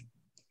the ocean.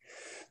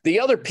 The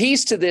other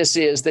piece to this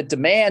is that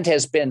demand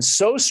has been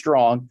so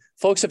strong,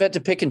 folks have had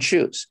to pick and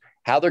choose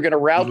how they're going to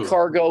route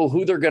cargo,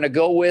 who they're going to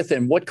go with,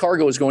 and what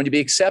cargo is going to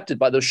be accepted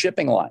by those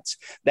shipping lines.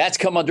 That's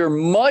come under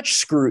much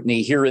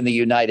scrutiny here in the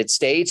United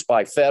States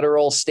by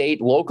federal,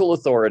 state, local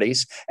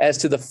authorities as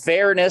to the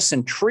fairness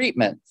and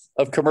treatment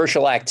of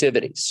commercial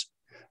activities.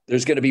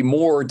 There's going to be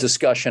more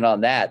discussion on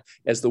that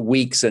as the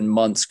weeks and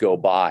months go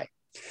by.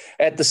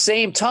 At the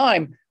same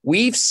time,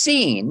 we've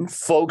seen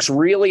folks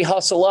really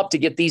hustle up to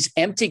get these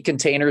empty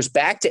containers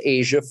back to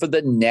Asia for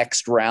the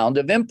next round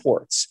of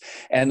imports.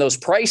 And those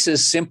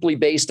prices simply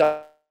based on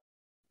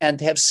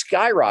and have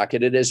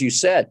skyrocketed, as you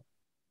said.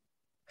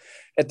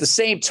 At the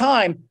same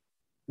time,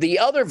 the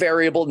other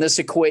variable in this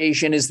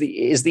equation is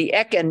the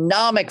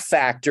economic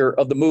factor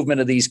of the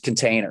movement of these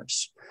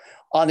containers.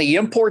 On the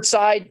import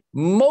side,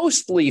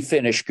 mostly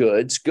finished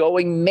goods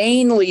going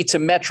mainly to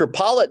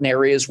metropolitan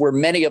areas where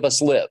many of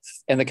us live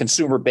and the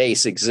consumer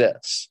base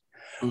exists.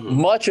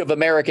 Much of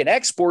American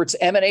exports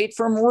emanate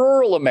from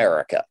rural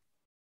America,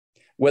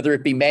 whether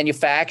it be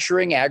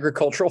manufacturing,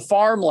 agricultural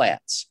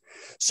farmlands.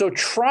 So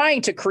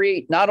trying to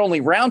create not only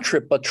round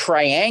trip, but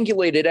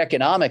triangulated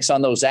economics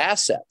on those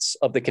assets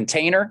of the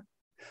container,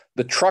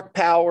 the truck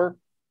power,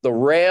 the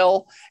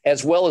rail,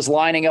 as well as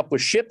lining up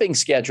with shipping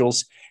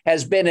schedules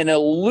has been an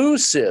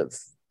elusive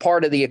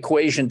part of the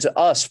equation to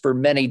us for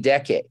many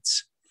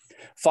decades.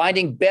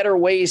 Finding better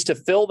ways to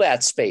fill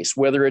that space,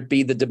 whether it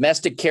be the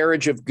domestic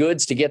carriage of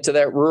goods to get to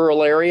that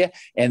rural area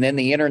and then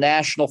the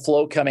international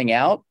flow coming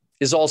out,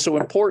 is also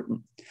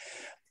important.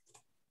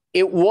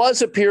 It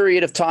was a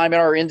period of time in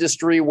our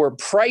industry where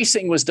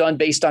pricing was done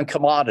based on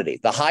commodity.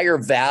 The higher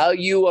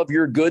value of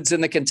your goods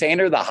in the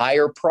container, the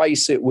higher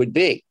price it would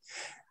be.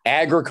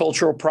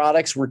 Agricultural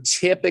products were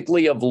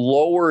typically of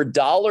lower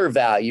dollar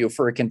value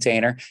for a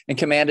container and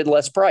commanded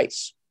less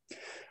price.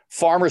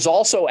 Farmers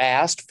also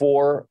asked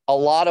for a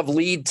lot of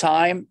lead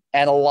time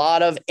and a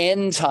lot of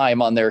end time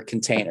on their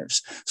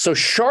containers. So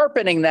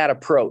sharpening that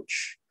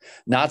approach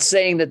Not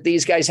saying that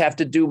these guys have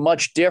to do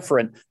much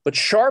different, but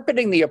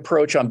sharpening the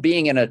approach on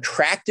being an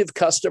attractive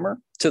customer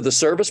to the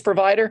service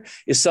provider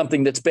is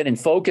something that's been in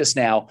focus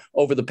now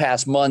over the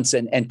past months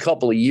and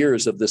couple of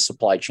years of this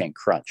supply chain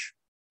crunch.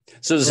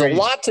 So there's a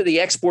lot to the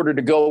exporter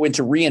to go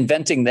into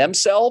reinventing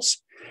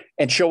themselves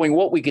and showing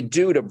what we could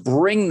do to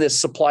bring this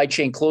supply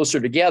chain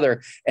closer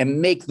together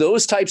and make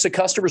those types of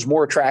customers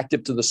more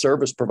attractive to the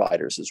service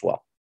providers as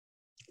well.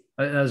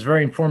 That was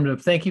very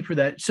informative. Thank you for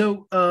that.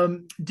 So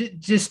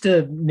just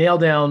to nail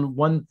down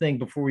one thing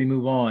before we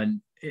move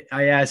on,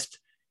 I asked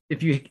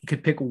if you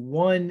could pick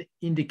one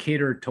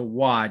indicator to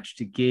watch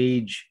to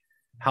gauge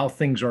how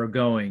things are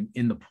going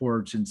in the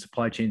ports and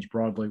supply chains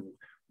broadly.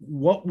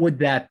 What would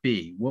that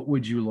be? What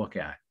would you look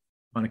at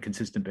on a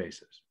consistent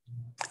basis?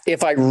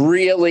 If I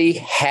really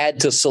had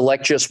to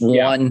select just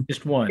one,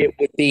 it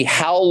would be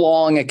how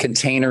long a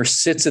container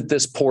sits at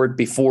this port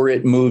before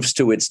it moves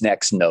to its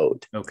next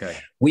node. Okay.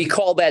 We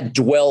call that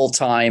dwell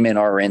time in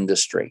our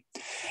industry.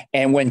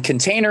 And when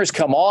containers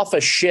come off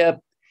a ship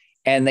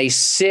and they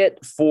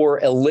sit for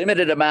a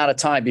limited amount of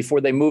time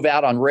before they move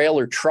out on rail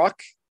or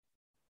truck,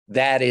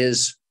 that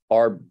is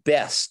our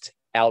best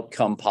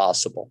outcome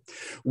possible.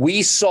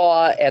 We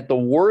saw at the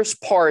worst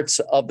parts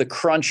of the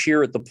crunch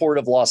here at the Port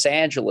of Los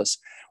Angeles,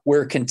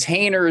 where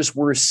containers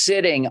were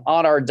sitting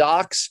on our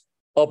docks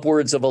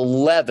upwards of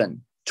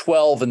 11,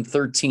 12, and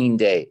 13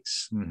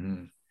 days.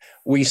 Mm-hmm.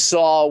 We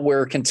saw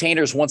where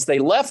containers, once they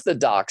left the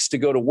docks to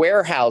go to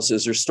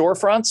warehouses or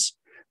storefronts,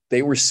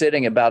 they were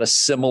sitting about a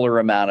similar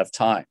amount of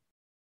time.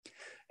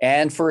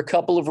 And for a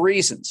couple of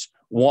reasons.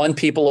 One,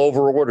 people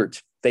overordered.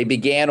 They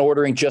began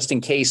ordering just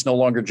in case, no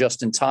longer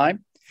just in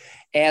time.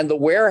 And the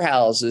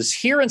warehouses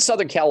here in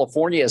Southern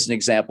California, as an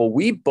example,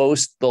 we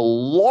boast the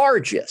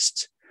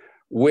largest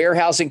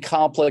warehousing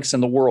complex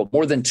in the world,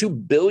 more than 2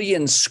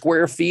 billion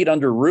square feet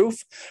under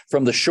roof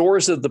from the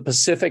shores of the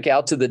Pacific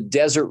out to the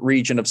desert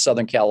region of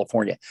Southern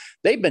California.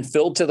 They've been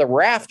filled to the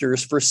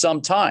rafters for some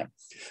time.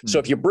 Mm-hmm. So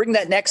if you bring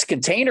that next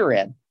container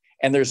in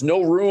and there's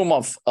no room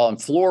on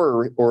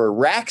floor or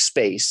rack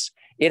space,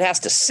 it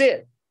has to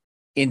sit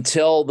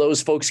until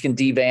those folks can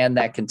devan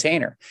that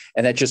container.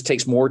 And that just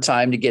takes more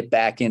time to get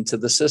back into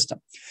the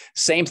system.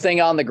 Same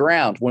thing on the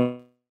ground.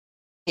 When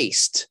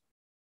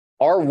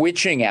our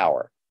witching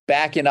hour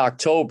back in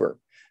October,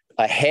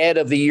 ahead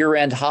of the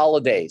year-end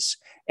holidays,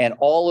 and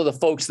all of the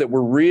folks that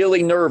were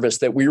really nervous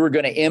that we were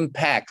going to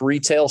impact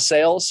retail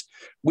sales,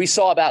 we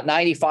saw about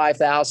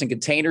 95,000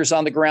 containers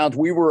on the ground.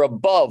 We were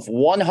above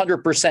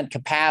 100%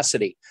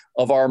 capacity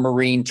of our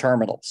marine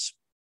terminals.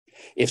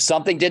 If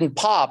something didn't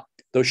pop,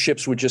 those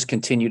ships would just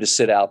continue to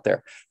sit out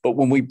there. But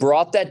when we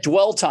brought that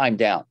dwell time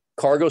down,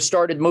 cargo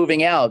started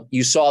moving out,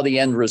 you saw the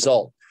end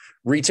result.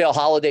 Retail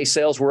holiday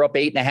sales were up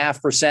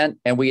 8.5%,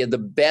 and we had the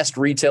best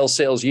retail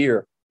sales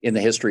year in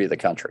the history of the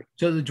country.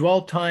 So the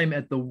dwell time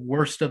at the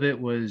worst of it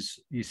was,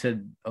 you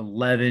said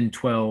 11,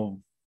 12,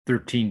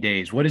 13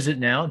 days. What is it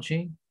now,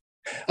 Gene?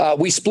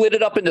 We split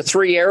it up into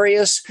 3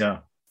 areas. Yeah.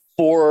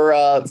 For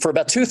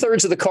about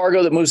 2/3 of the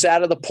cargo that moves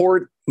out of the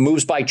port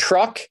moves by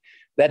truck.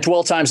 That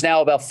dwell time is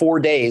now about 4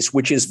 days,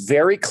 which is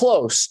very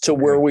close to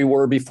where we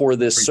were before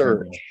this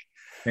surge.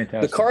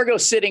 Fantastic. The cargo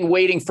sitting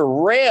waiting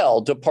for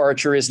rail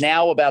departure is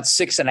now about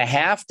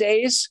 6.5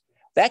 days.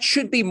 That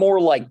should be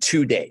more like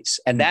 2 days.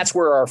 And that's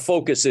where our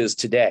focus is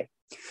today.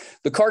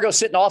 The cargo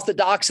sitting off the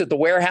docks at the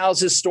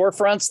warehouses,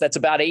 storefronts, that's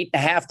about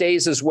 8.5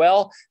 days as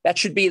well. That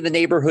should be in the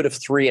neighborhood of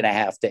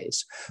 3.5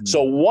 days.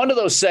 So one of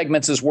those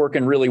segments is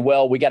working really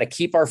well. We got to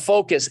keep our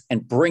focus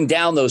and bring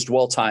down those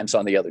dwell times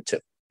on the other two.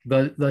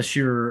 Thus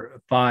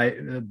you're by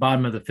the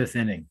bottom of the 5th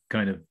inning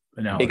kind of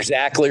analogy.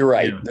 Exactly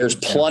right. Yeah. There's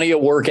plenty of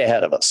work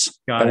ahead of us.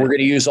 We're going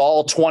to use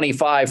all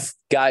 25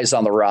 guys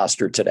on the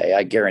roster today.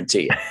 I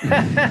guarantee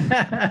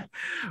it.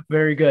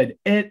 Very good.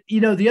 And,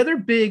 the other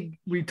big,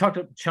 we talked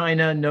about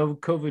China, no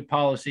COVID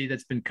policy.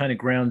 That's been kind of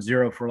ground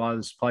zero for a lot of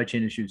the supply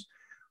chain issues.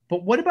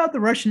 But what about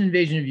the Russian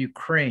invasion of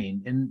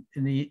Ukraine? And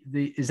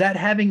is that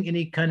having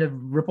any kind of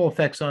ripple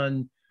effects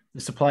on the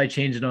supply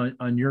chains and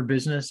on your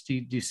business? Do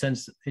you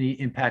sense any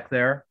impact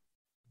there?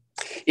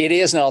 It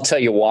is, and I'll tell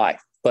you why,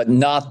 but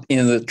not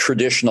in the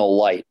traditional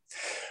light.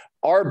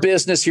 Our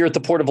business here at the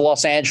Port of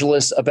Los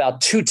Angeles,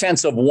 about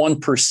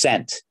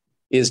 0.2%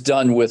 is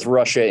done with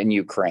Russia and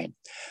Ukraine.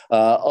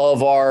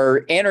 Of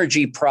our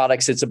energy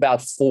products, it's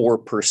about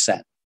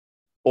 4%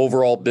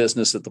 overall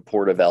business at the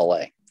Port of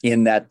LA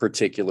in that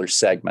particular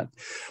segment.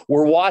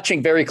 We're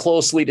watching very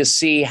closely to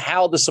see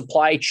how the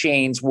supply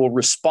chains will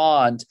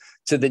respond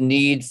to the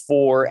need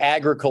for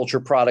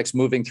agriculture products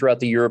moving throughout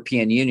the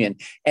European Union.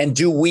 And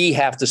do we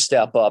have to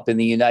step up in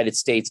the United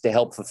States to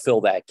help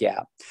fulfill that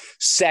gap?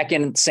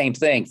 Second, same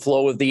thing,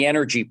 flow of the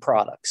energy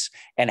products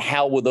and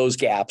how will those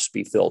gaps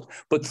be filled?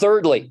 But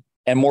thirdly,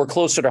 and more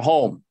closer to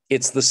home,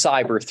 it's the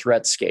cyber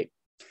threatscape.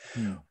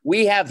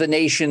 We have the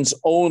nation's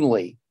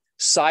only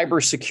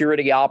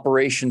cybersecurity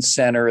operations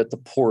center at the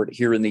port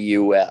here in the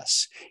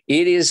U.S.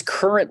 It is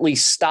currently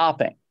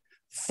stopping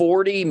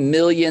 40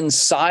 million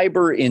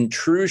cyber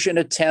intrusion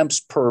attempts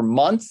per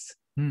month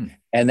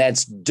And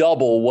that's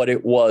double what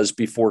it was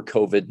before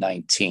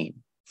COVID-19.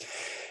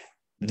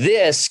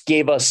 This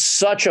gave us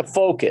such a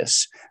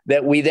focus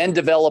that we then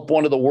developed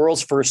one of the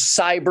world's first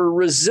cyber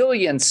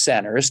resilience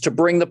centers to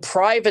bring the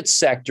private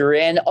sector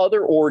and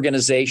other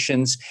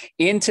organizations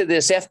into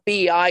this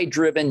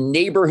FBI-driven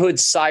neighborhood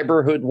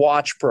cyberhood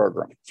watch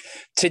program.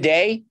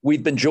 Today,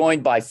 we've been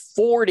joined by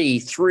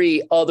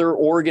 43 other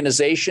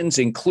organizations,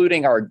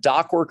 including our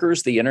dock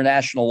workers, the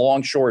International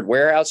Longshore and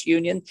Warehouse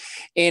Union,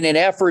 in an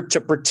effort to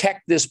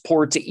protect this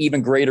port to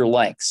even greater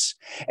lengths.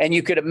 And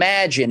you could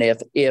imagine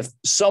if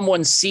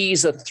someone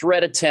sees a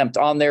threat attempt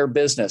on their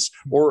business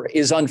or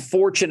is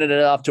unfortunate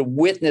enough to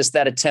witness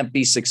that attempt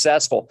be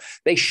successful,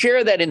 they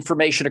share that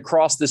information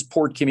across this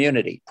port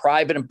community,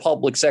 private and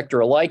public sector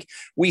alike.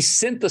 We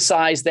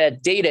synthesize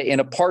that data in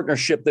a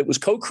partnership that was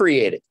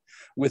co-created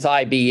with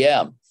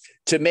IBM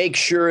to make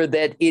sure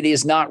that it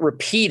is not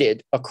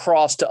repeated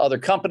across to other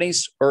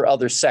companies or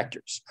other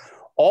sectors.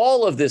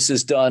 All of this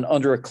is done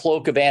under a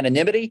cloak of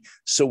anonymity,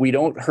 so we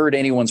don't hurt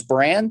anyone's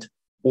brand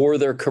or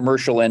their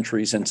commercial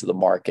entries into the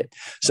market.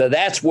 So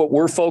that's what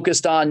we're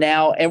focused on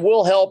now, and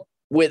we'll help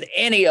with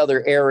any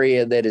other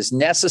area that is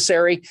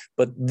necessary.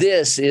 But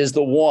this is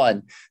the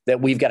one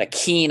that we've got a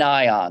keen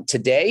eye on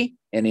today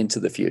and into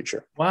the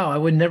future. Wow, I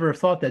would never have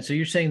thought that. So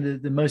you're saying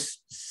that the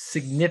most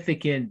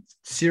significant,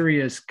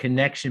 serious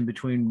connection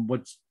between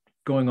what's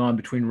going on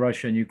between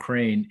Russia and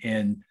Ukraine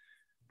and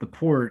the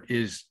port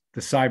is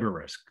the cyber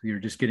risk. You're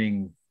just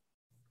getting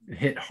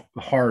hit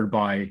hard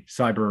by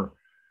cyber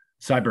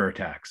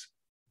attacks.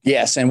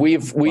 Yes, and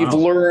we've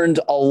learned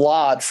a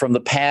lot from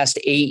the past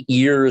 8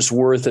 years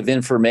worth of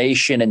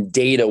information and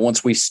data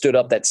once we stood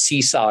up that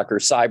CSOC or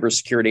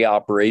Cybersecurity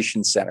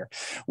Operations Center.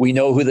 We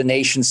know who the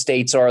nation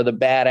states are, the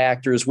bad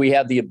actors. We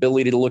have the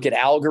ability to look at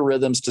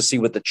algorithms to see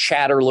what the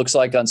chatter looks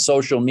like on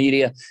social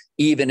media,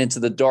 even into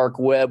the dark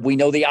web. We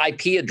know the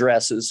IP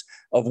addresses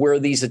of where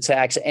these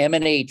attacks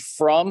emanate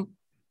from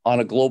on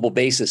a global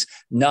basis,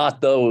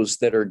 not those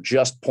that are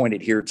just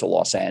pointed here to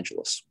Los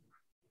Angeles.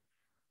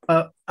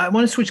 I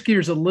want to switch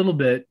gears a little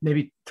bit,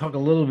 maybe talk a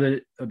little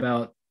bit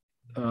about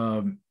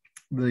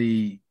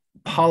the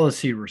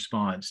policy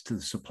response to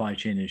the supply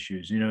chain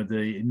issues. You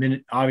know,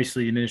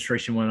 obviously the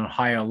administration went on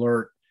high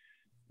alert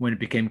when it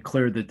became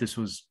clear that this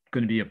was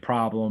going to be a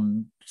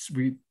problem,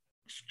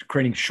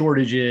 creating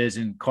shortages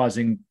and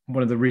causing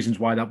one of the reasons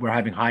why that we're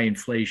having high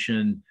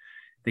inflation.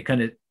 They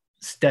kind of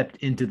stepped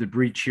into the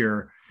breach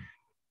here.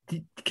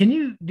 Do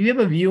you have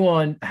a view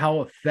on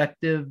how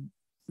effective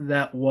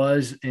that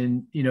was?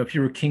 And, you know, if you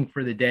were king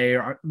for the day,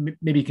 or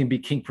maybe you can be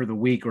king for the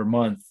week or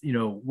month, you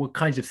know, what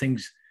kinds of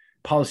things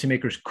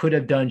policymakers could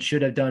have done,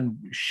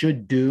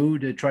 should do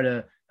to try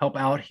to help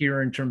out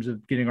here in terms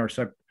of getting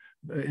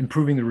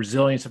improving the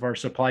resilience of our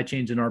supply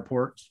chains in our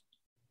ports?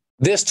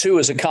 This, too,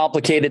 is a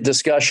complicated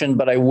discussion,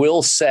 but I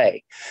will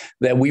say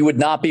that we would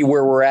not be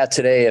where we're at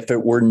today if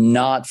it were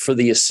not for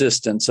the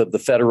assistance of the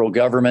federal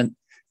government,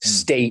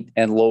 state,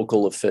 and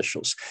local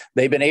officials.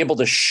 They've been able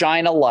to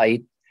shine a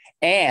light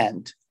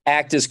and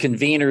act as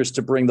conveners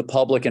to bring the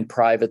public and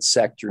private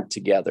sector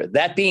together.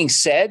 That being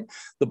said,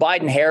 the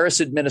Biden-Harris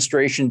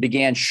administration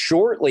began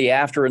shortly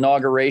after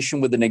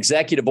inauguration with an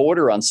executive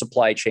order on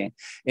supply chain,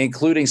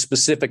 including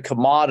specific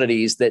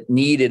commodities that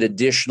needed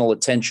additional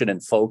attention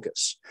and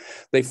focus.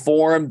 They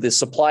formed the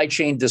Supply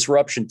Chain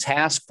Disruption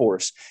Task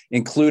Force,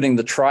 including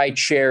the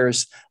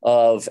tri-chairs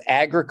of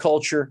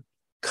Agriculture,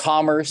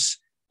 Commerce,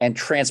 and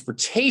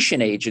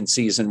transportation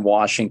agencies in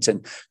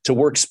Washington to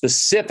work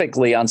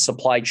specifically on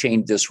supply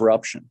chain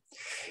disruption.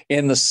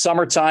 In the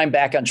summertime,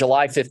 back on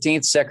July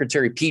 15th,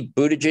 Secretary Pete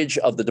Buttigieg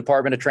of the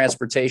Department of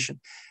Transportation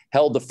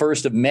held the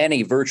first of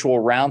many virtual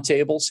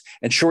roundtables,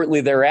 and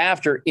shortly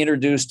thereafter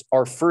introduced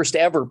our first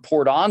ever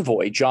port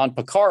envoy, John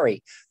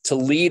Picari, to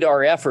lead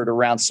our effort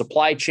around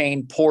supply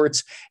chain,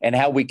 ports, and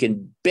how we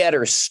can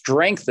better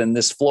strengthen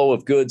this flow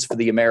of goods for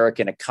the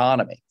American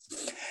economy.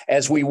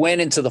 As we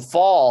went into the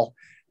fall,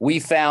 we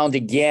found,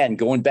 again,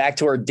 going back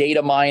to our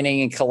data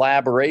mining and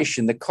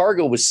collaboration, the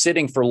cargo was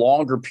sitting for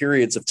longer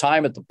periods of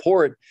time at the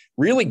port,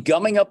 really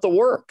gumming up the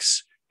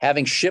works,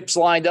 having ships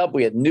lined up.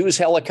 We had news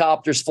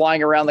helicopters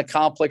flying around the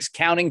complex,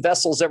 counting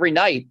vessels every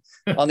night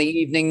on the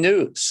evening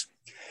news.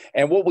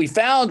 And what we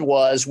found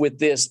was, with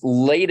this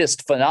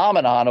latest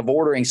phenomenon of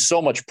ordering so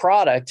much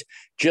product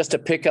just to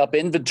pick up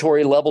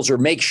inventory levels or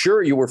make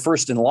sure you were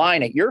first in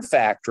line at your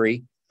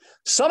factory,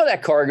 some of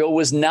that cargo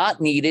was not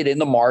needed in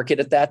the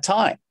market at that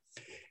time.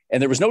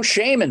 And there was no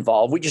shame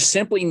involved. We just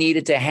simply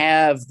needed to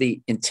have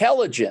the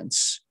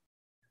intelligence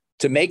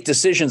to make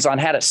decisions on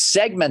how to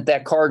segment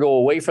that cargo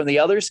away from the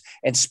others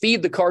and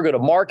speed the cargo to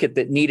market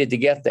that needed to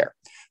get there.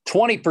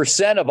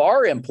 20% of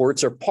our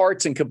imports are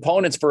parts and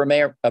components for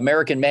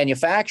American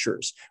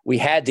manufacturers. We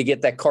had to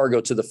get that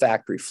cargo to the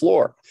factory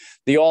floor.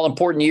 The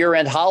all-important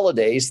year-end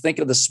holidays, think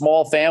of the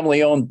small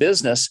family-owned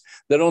business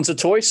that owns a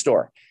toy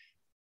store.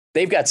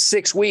 They've got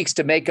 6 weeks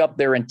to make up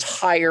their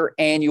entire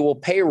annual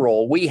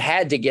payroll. We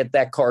had to get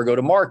that cargo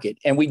to market,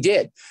 and we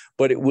did.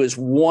 But it was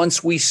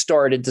once we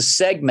started to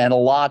segment a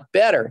lot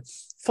better,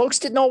 Folks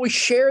didn't always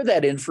share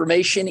that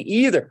information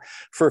either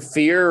for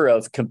fear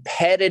of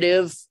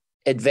competitive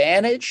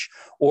advantage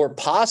or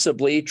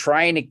possibly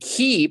trying to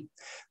keep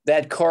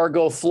that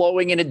cargo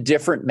flowing in a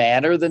different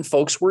manner than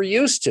folks were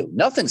used to.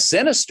 Nothing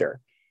sinister,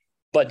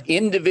 but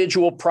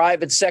individual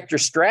private sector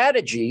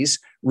strategies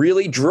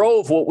really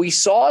drove what we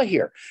saw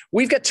here.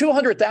 We've got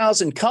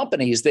 200,000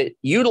 companies that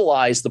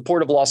utilize the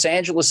Port of Los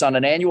Angeles on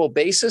an annual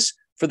basis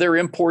for their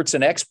imports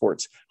and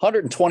exports,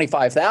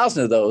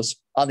 125,000 of those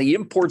on the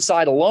import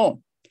side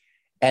alone.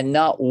 And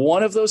not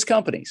one of those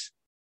companies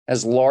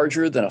has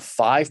larger than a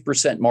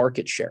 5%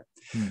 market share.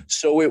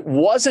 So it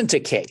wasn't a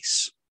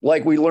case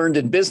like we learned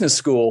in business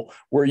school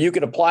where you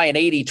could apply an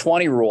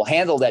 80-20 rule,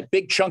 handle that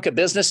big chunk of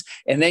business,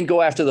 and then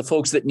go after the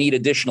folks that need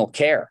additional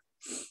care.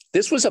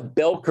 This was a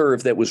bell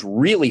curve that was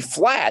really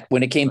flat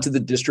when it came to the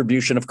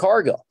distribution of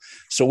cargo.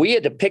 So we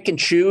had to pick and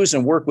choose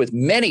and work with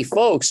many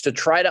folks to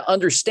try to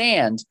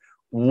understand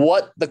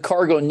what the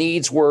cargo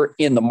needs were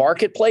in the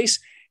marketplace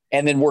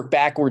and then work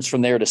backwards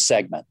from there to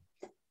segment.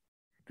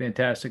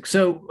 Fantastic.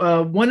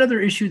 So one other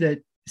issue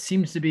that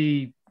seems to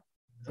be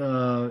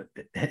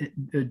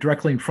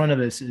directly in front of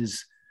us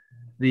is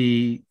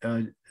the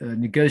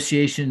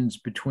negotiations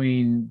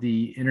between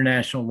the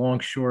International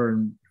Longshore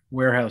and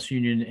Warehouse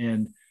Union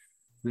and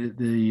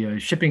the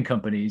shipping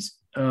companies.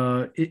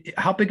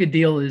 How big a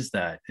deal is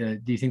that?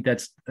 Do you think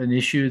that's an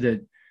issue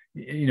that,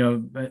 you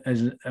know,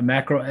 as a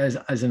macro,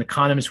 as an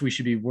economist, we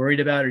should be worried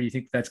about, or do you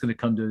think that's going to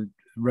come to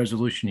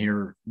resolution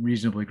here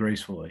reasonably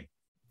gracefully?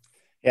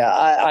 Yeah,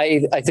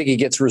 I think it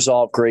gets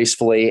resolved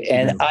gracefully.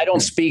 And I don't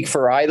speak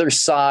for either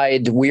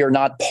side. We are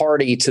not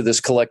party to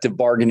this collective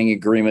bargaining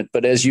agreement.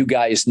 But as you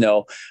guys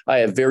know, I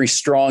have very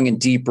strong and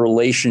deep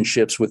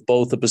relationships with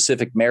both the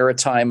Pacific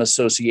Maritime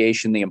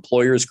Association, the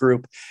employers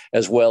group,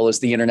 as well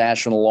as the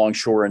International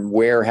Longshore and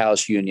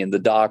Warehouse Union, the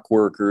dock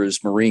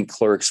workers, marine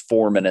clerks,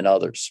 foremen, and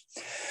others.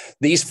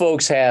 These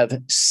folks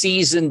have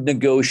seasoned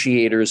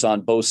negotiators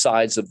on both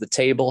sides of the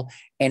table,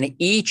 and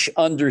each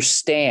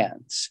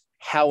understands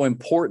how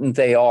important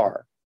they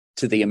are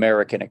to the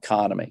American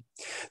economy.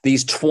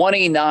 These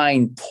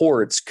 29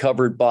 ports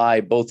covered by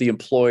both the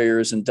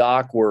employers and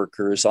dock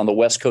workers on the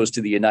West Coast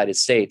of the United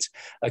States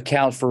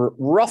account for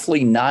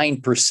roughly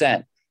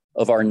 9%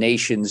 of our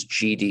nation's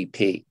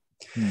GDP.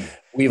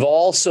 We've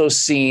also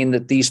seen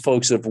that these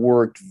folks have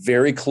worked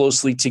very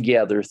closely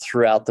together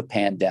throughout the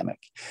pandemic,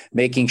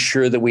 making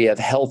sure that we have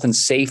health and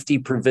safety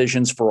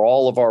provisions for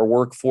all of our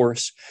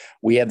workforce.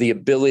 We have the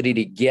ability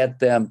to get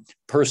them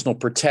personal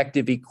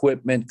protective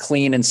equipment,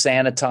 clean and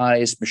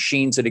sanitized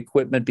machines and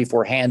equipment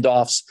before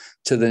handoffs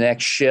to the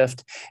next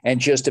shift,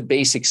 and just a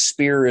basic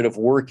spirit of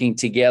working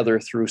together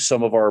through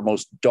some of our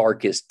most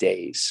darkest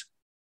days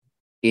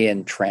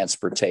in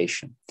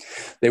transportation.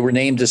 They were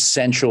named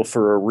essential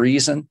for a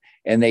reason,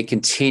 and they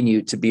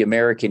continue to be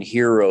American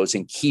heroes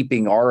in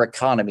keeping our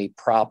economy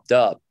propped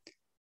up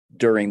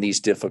during these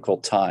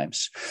difficult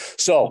times.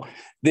 So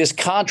this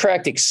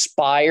contract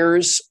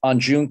expires on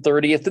June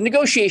 30th. The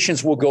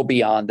negotiations will go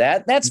beyond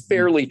that. That's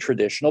fairly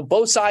traditional.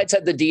 Both sides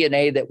have the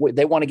DNA that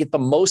they want to get the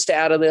most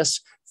out of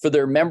this for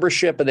their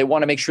membership, and they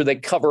want to make sure they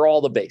cover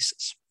all the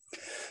bases.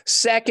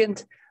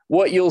 Second,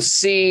 what you'll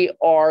see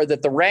are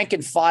that the rank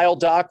and file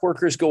dock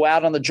workers go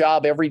out on the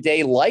job every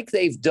day like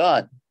they've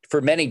done for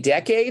many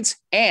decades.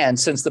 And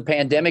since the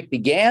pandemic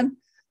began,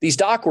 these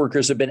dock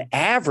workers have been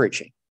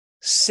averaging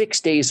 6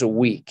 days a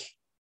week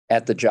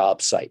at the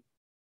job site.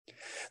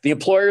 The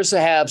employers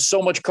have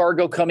so much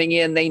cargo coming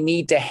in, they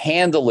need to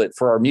handle it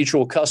for our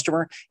mutual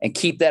customer and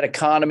keep that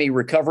economy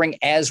recovering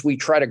as we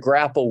try to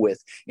grapple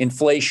with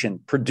inflation,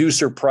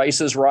 producer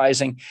prices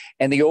rising,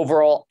 and the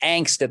overall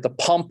angst at the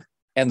pump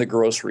and the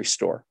grocery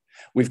store.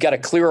 We've got to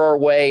clear our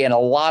way, and a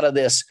lot of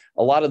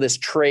this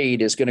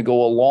trade is going to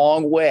go a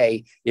long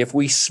way if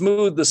we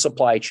smooth the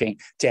supply chain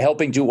to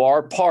helping do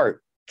our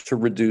part to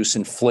reduce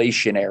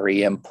inflationary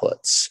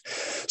inputs.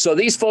 So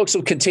these folks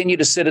will continue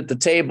to sit at the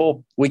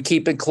table. We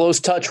keep in close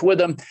touch with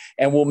them,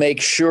 and we'll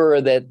make sure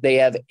that they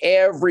have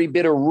every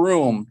bit of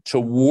room to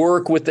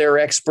work with their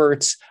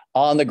experts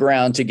on the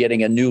ground to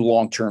getting a new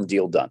long-term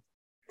deal done.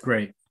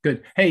 Great.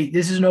 Good. Hey,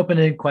 this is an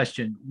open-ended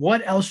question.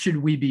 What else should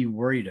we be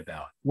worried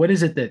about? What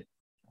is it that,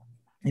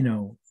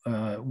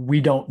 we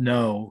don't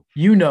know,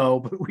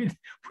 but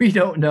we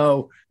don't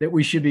know that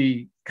we should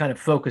be kind of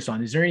focused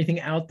on? Is there anything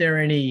out there,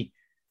 any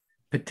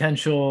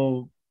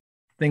potential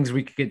things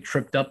we could get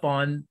tripped up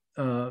on,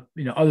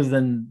 other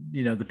than,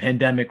 the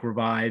pandemic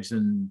revives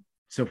and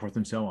so forth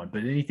and so on, but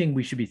anything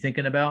we should be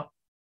thinking about?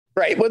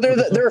 Right. Well,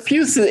 there are a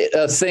few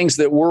things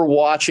that we're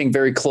watching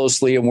very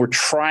closely and we're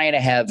trying to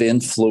have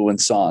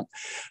influence on.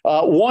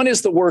 One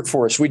is the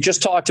workforce. We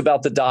just talked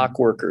about the dock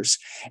workers.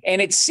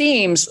 And it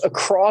seems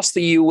across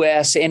the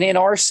U.S. and in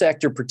our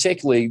sector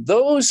particularly,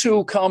 those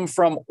who come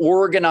from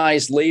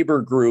organized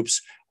labor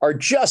groups are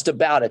just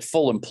about at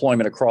full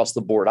employment across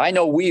the board. I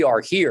know we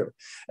are here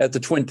at the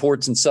Twin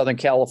Ports in Southern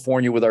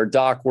California with our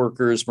dock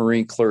workers,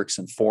 marine clerks,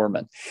 and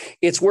foremen.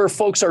 It's where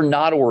folks are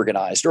not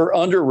organized or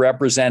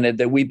underrepresented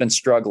that we've been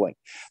struggling.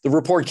 The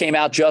report came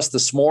out just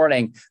this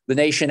morning. The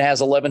nation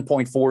has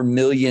 11.4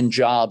 million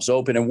jobs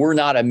open, and we're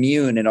not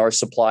immune in our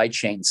supply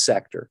chain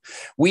sector.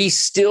 We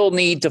still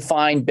need to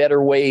find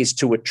better ways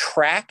to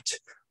attract,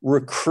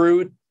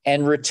 recruit,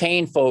 and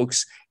retain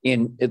folks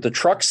in the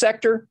truck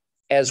sector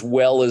as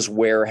well as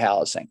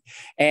warehousing.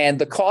 And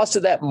the cost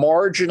of that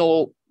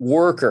marginal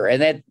worker,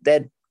 and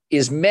that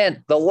is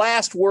meant the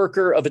last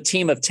worker of a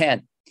team of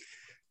 10,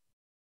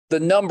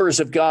 the numbers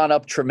have gone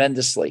up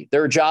tremendously.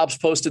 There are jobs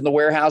posted in the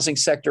warehousing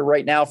sector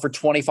right now for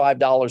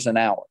 $25 an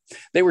hour.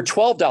 They were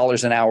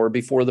 $12 an hour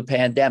before the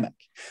pandemic.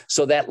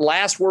 So that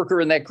last worker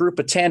in that group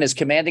of 10 is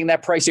commanding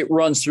that price. It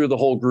runs through the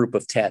whole group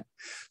of 10.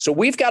 So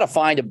we've got to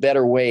find a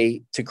better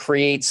way to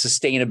create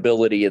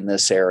sustainability in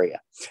this area.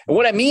 And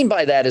what I mean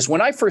by that is when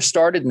I first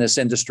started in this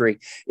industry,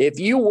 if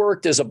you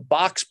worked as a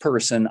box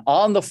person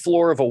on the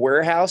floor of a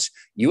warehouse,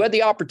 you had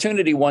the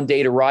opportunity one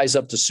day to rise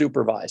up to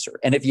supervisor.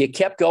 And if you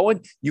kept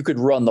going, you could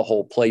run the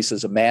whole place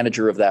as a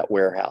manager of that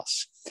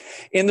warehouse.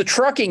 In the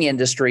trucking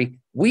industry,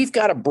 we've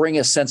got to bring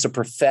a sense of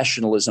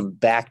professionalism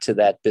back to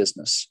that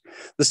business.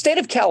 The state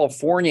of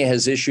California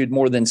has issued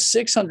more than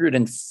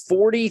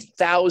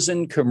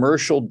 640,000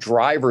 commercial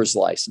driver's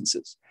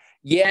licenses.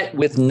 Yet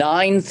with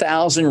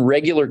 9,000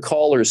 regular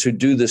callers who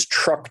do this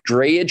truck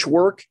drayage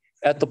work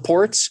at the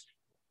ports,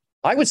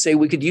 I would say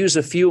we could use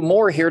a few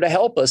more here to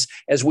help us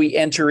as we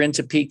enter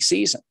into peak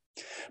season.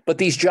 But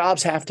these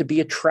jobs have to be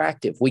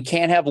attractive. We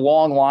can't have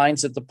long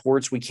lines at the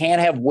ports. We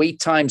can't have wait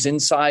times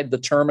inside the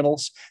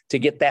terminals to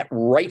get that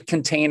right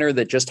container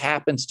that just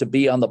happens to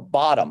be on the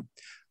bottom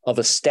of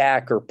a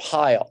stack or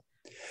pile.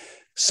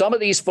 Some of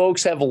these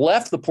folks have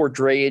left the port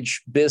drayage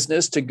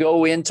business to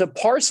go into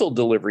parcel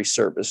delivery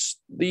service,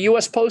 the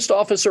U.S. Post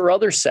Office or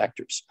other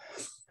sectors.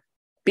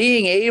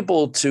 Being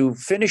able to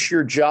finish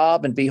your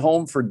job and be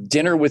home for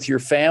dinner with your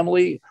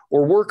family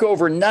or work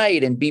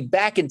overnight and be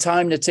back in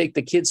time to take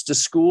the kids to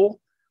school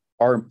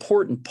are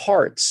important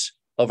parts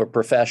of a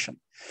profession.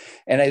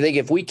 And I think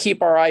if we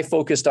keep our eye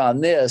focused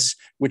on this,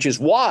 which is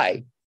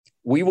why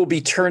we will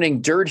be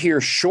turning dirt here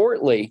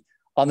shortly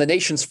on the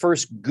nation's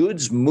first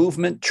goods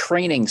movement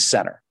training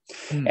center.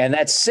 And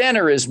that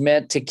center is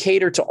meant to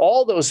cater to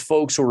all those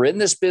folks who are in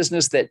this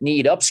business that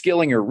need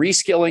upskilling or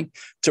reskilling,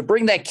 to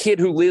bring that kid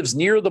who lives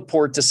near the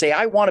port to say,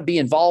 I want to be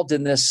involved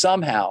in this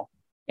somehow,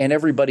 and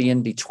everybody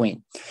in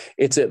between.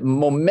 It's a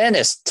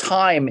momentous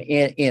time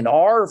in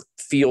our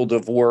field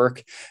of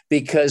work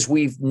because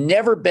we've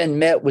never been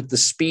met with the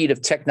speed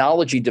of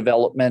technology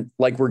development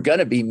like we're going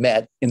to be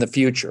met in the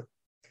future.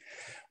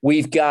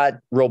 We've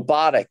got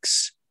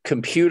robotics,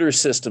 computer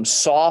systems,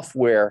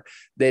 software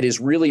that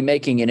is really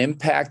making an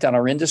impact on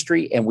our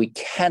industry, and we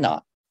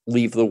cannot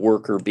leave the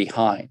worker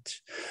behind.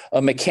 A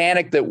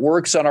mechanic that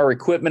works on our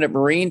equipment at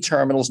marine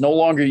terminals no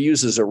longer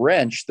uses a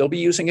wrench. They'll be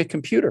using a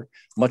computer,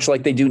 much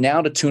like they do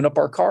now to tune up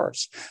our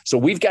cars. So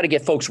we've got to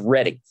get folks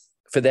ready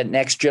for that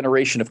next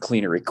generation of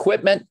cleaner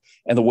equipment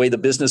and the way the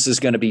business is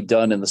going to be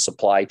done in the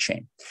supply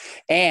chain.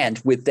 And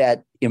with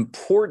that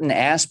important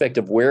aspect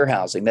of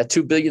warehousing, that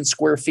 2 billion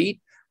square feet,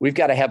 we've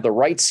got to have the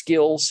right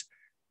skills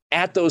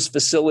at those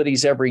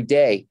facilities every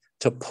day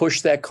to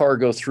push that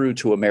cargo through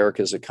to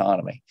America's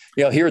economy.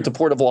 You know, here at the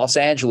Port of Los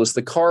Angeles,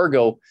 the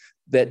cargo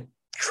that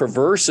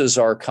traverses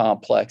our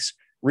complex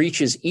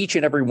reaches each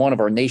and every one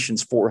of our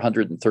nation's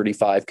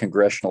 435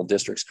 congressional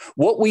districts.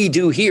 What we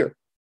do here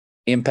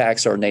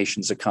impacts our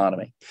nation's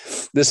economy.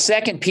 The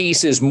second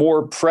piece is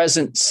more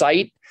present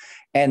sight,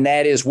 and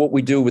that is what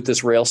we do with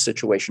this rail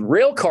situation.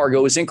 Rail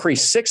cargo has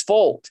increased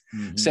sixfold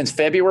since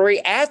February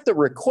at the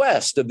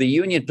request of the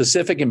Union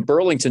Pacific and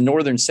Burlington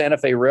Northern Santa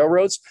Fe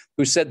Railroads,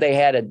 who said they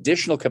had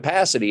additional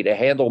capacity to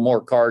handle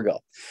more cargo.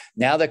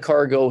 Now that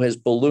cargo has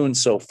ballooned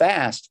so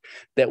fast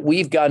that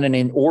we've got an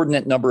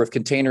inordinate number of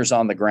containers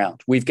on the ground.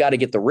 We've got to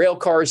get the rail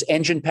cars,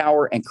 engine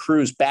power, and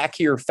crews back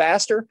here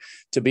faster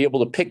to be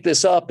able to pick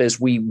this up as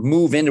we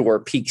move into our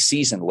peak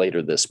season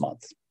later this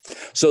month.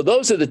 So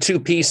those are the two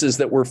pieces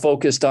that we're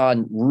focused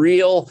on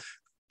real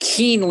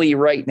keenly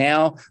right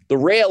now. The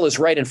rail is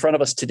right in front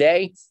of us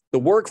today. The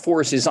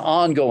workforce is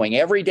ongoing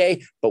every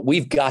day, but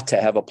we've got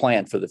to have a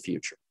plan for the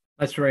future.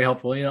 That's very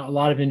helpful. You know, a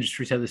lot of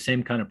industries have the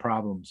same kind of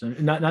problems,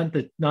 and not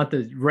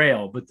the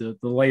rail, but the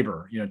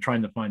labor. You know,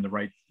 trying to find the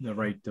right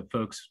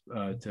folks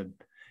to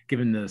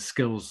given the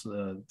skills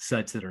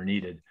sets that are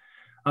needed.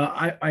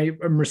 I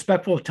am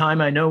respectful of time.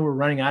 I know we're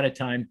running out of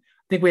time. I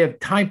think we have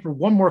time for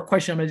one more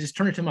question. I'm going to just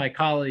turn it to my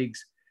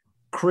colleagues,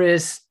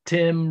 Chris,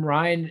 Tim,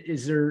 Ryan.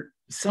 Is there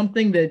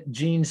something that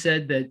Gene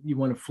said that you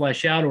want to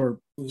flesh out, or?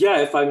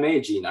 Yeah, if I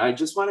may, Gene, I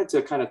just wanted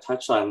to kind of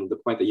touch on the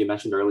point that you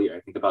mentioned earlier. I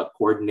think about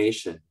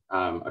coordination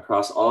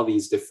across all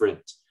these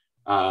different,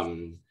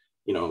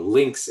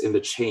 links in the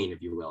chain,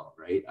 if you will,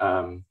 right?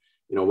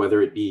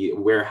 Whether it be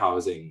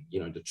warehousing,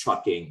 the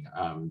trucking,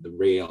 the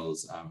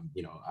rails,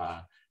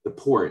 the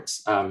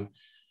ports.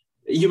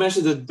 You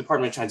mentioned the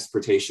Department of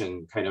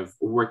Transportation kind of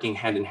working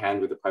hand in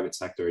hand with the private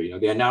sector.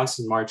 They announced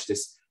in March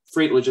this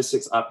freight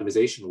logistics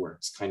optimization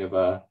works, kind of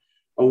a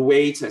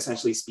way to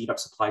essentially speed up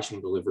supply chain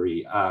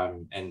delivery,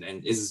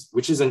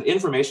 which is an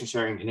information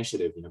sharing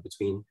initiative,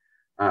 between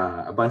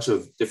a bunch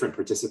of different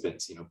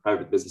participants,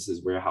 private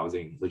businesses,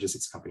 warehousing,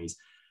 logistics companies.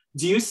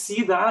 Do you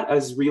see that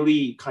as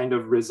really kind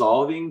of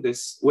resolving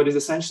this, what is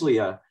essentially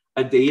a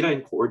data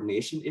and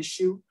coordination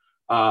issue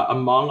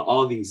among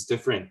all these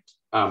different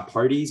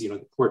parties,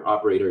 the port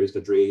operators,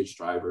 the drayage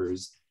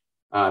drivers,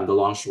 the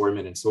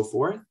longshoremen, and so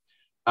forth?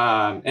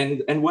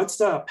 And what's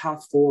the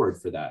path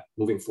forward for that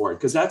moving forward?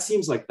 Because that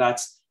seems like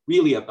that's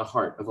really at the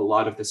heart of a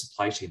lot of the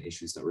supply chain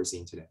issues that we're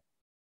seeing today.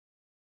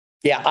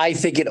 Yeah, I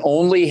think it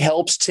only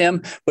helps,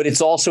 Tim, but it's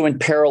also in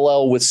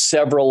parallel with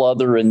several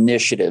other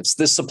initiatives.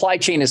 This supply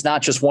chain is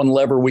not just one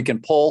lever we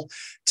can pull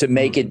to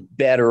make it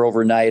better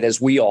overnight,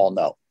 as we all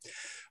know.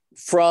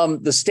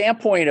 From the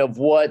standpoint of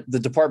what the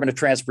Department of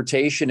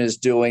Transportation is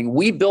doing,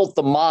 we built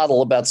the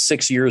model about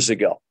 6 years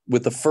ago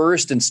with the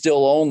first and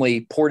still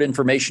only port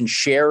information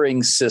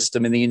sharing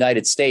system in the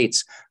United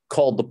States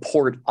called the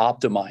Port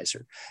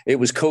Optimizer. It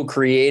was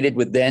co-created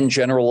with then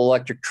General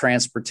Electric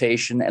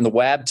Transportation and the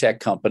Wabtec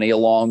company,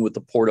 along with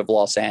the Port of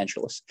Los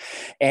Angeles.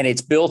 And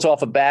it's built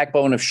off a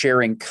backbone of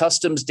sharing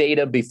customs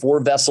data before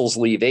vessels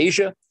leave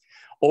Asia,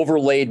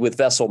 overlaid with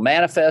vessel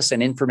manifests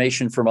and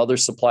information from other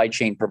supply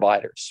chain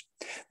providers.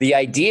 The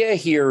idea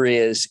here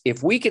is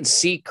if we can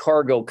see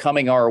cargo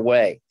coming our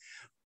way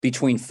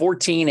between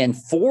 14 and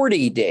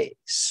 40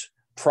 days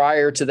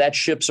prior to that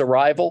ship's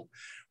arrival,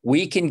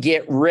 we can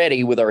get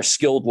ready with our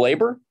skilled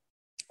labor,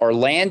 our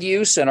land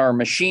use, and our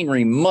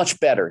machinery much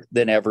better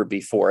than ever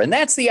before. And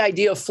that's the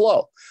idea of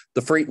FLOW,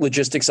 the Freight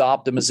Logistics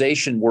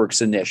Optimization Works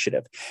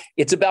initiative.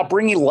 It's about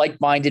bringing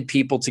like-minded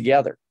people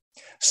together.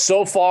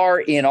 So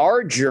far in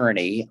our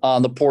journey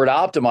on the Port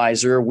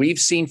Optimizer, we've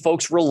seen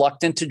folks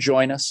reluctant to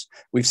join us.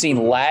 We've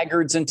seen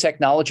laggards in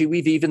technology.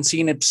 We've even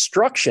seen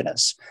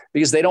obstructionists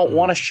because they don't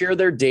want to share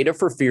their data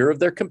for fear of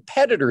their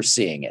competitors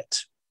seeing it.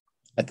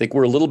 I think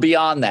we're a little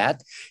beyond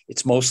that.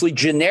 It's mostly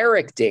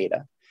generic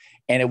data,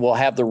 and it will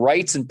have the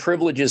rights and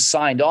privileges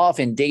signed off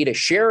in data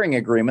sharing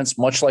agreements,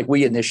 much like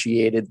we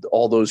initiated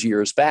all those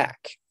years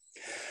back.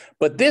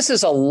 But this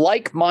is a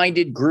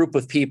like-minded group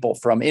of people,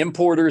 from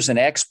importers and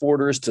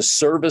exporters to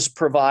service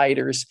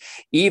providers,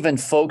 even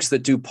folks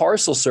that do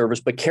parcel service,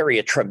 but carry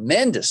a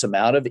tremendous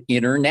amount of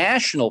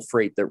international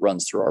freight that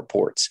runs through our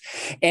ports.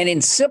 And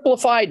in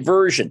simplified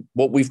version,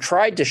 what we've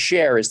tried to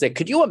share is that,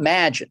 could you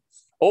imagine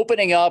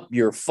opening up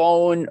your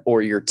phone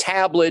or your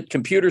tablet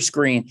computer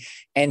screen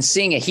and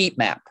seeing a heat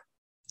map,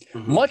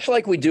 much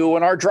like we do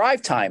in our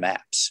drive time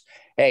apps?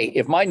 Hey,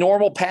 if my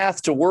normal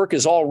path to work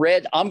is all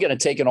red, I'm going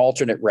to take an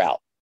alternate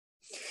route.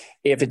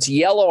 If it's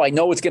yellow, I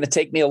know it's going to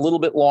take me a little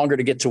bit longer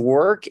to get to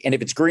work. And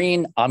if it's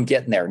green, I'm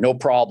getting there. No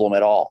problem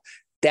at all.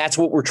 That's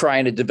what we're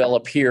trying to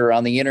develop here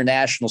on the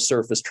international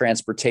surface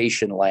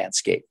transportation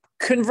landscape.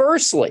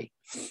 Conversely,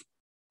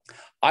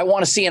 I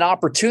want to see an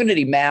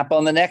opportunity map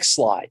on the next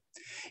slide.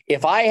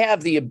 If I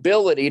have the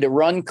ability to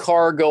run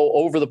cargo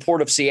over the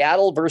Port of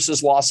Seattle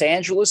versus Los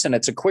Angeles, and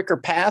it's a quicker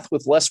path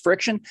with less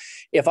friction,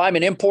 if I'm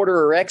an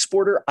importer or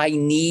exporter, I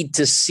need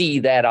to see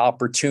that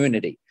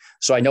opportunity,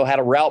 so I know how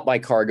to route my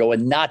cargo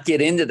and not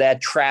get into that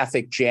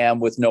traffic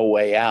jam with no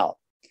way out.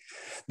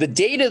 The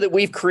data that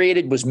we've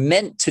created was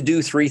meant to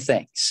do three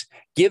things: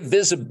 give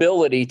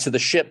visibility to the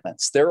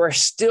shipments. There are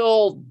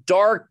still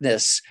dark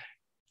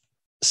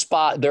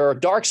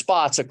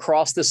spots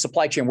across this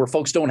supply chain where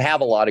folks don't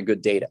have a lot of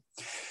good data.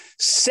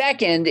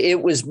 Second,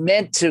 it was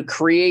meant to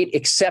create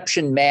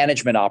exception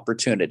management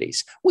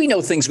opportunities. We know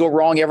things go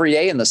wrong every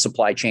day in the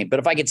supply chain, but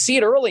if I can see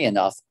it early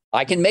enough,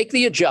 I can make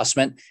the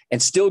adjustment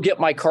and still get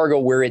my cargo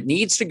where it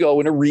needs to go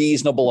in a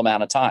reasonable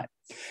amount of time.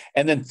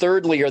 And then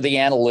thirdly are the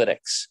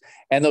analytics.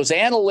 And those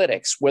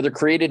analytics, whether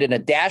created in a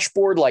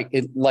dashboard like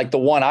the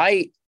one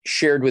I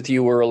shared with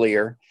you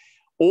earlier,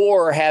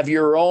 or have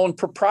your own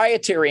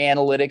proprietary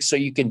analytics so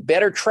you can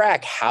better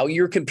track how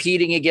you're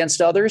competing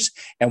against others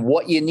and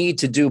what you need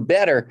to do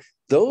better.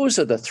 Those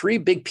are the three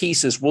big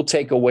pieces we'll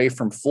take away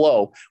from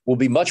FLOW. We'll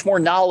be much more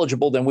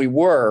knowledgeable than we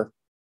were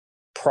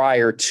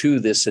prior to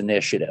this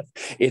initiative.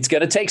 It's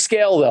going to take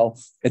scale, though.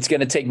 It's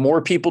going to take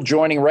more people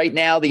joining. Right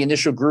now, the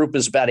initial group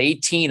is about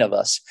 18 of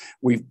us.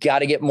 We've got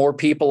to get more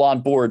people on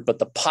board, but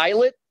the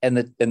pilot and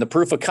the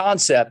proof of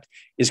concept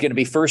is going to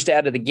be first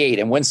out of the gate.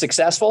 And when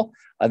successful,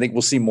 I think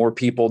we'll see more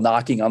people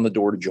knocking on the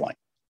door to join.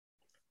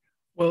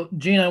 Well,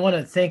 Gene, I want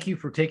to thank you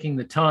for taking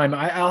the time.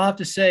 I'll have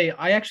to say,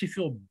 I actually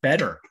feel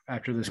better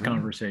after this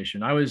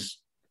conversation. I was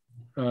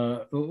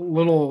a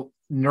little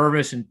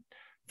nervous and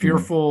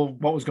fearful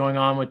what was going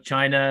on with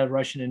China,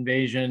 Russian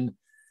invasion.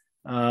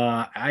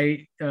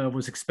 I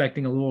was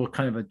expecting a little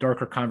kind of a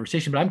darker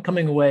conversation, but I'm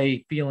coming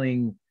away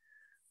feeling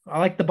I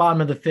like the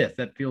bottom of the fifth.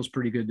 That feels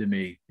pretty good to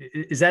me.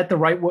 Is that the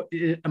right?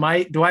 Do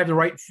I have the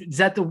right? Is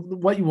that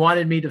what you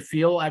wanted me to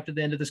feel after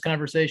the end of this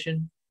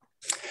conversation?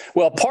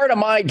 Well, part of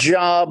my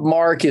job,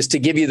 Mark, is to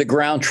give you the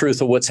ground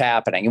truth of what's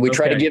happening. And we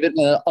try to give it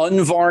in an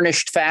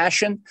unvarnished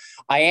fashion.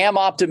 I am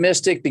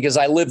optimistic because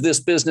I live this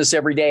business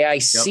every day. I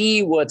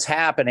see what's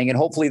happening. And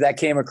hopefully that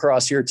came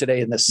across here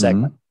today in this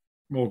segment.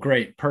 Well,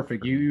 great.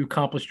 Perfect. You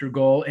accomplished your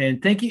goal.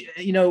 And thank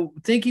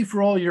you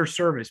for all your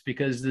service,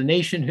 because the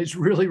nation is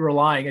really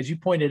relying, as you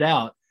pointed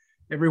out,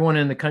 everyone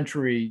in the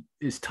country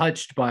is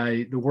touched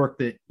by the work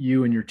that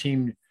you and your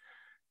team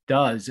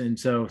does. And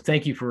so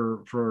thank you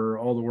for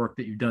all the work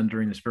that you've done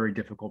during this very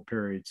difficult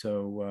period.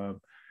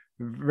 So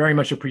very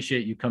much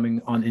appreciate you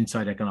coming on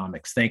Inside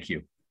Economics. Thank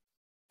you.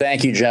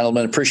 Thank you,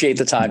 gentlemen. Appreciate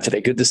the time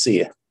today. Good to see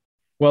you.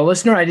 Well,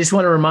 listener, I just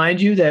want to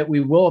remind you that we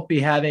will be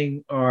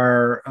having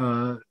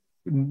our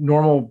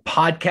normal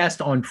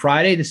podcast on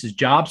Friday. This is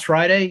Jobs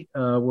Friday,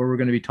 where we're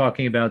going to be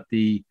talking about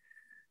the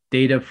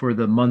data for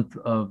the month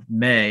of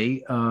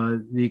May.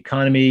 The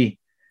economy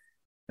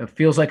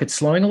feels like it's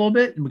slowing a little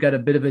bit. We got a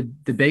bit of a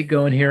debate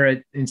going here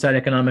at Inside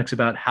Economics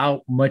about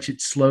how much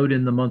it slowed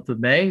in the month of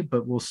May,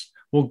 but we'll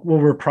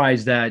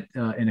reprise that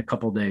in a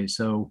couple of days.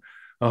 So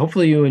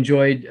hopefully you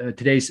enjoyed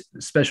today's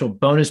special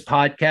bonus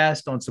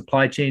podcast on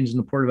supply chains in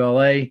the Port of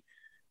LA,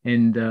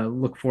 and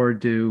look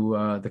forward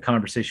to the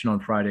conversation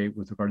on Friday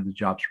with regard to the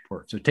jobs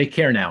report. So take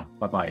care now.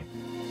 Bye-bye.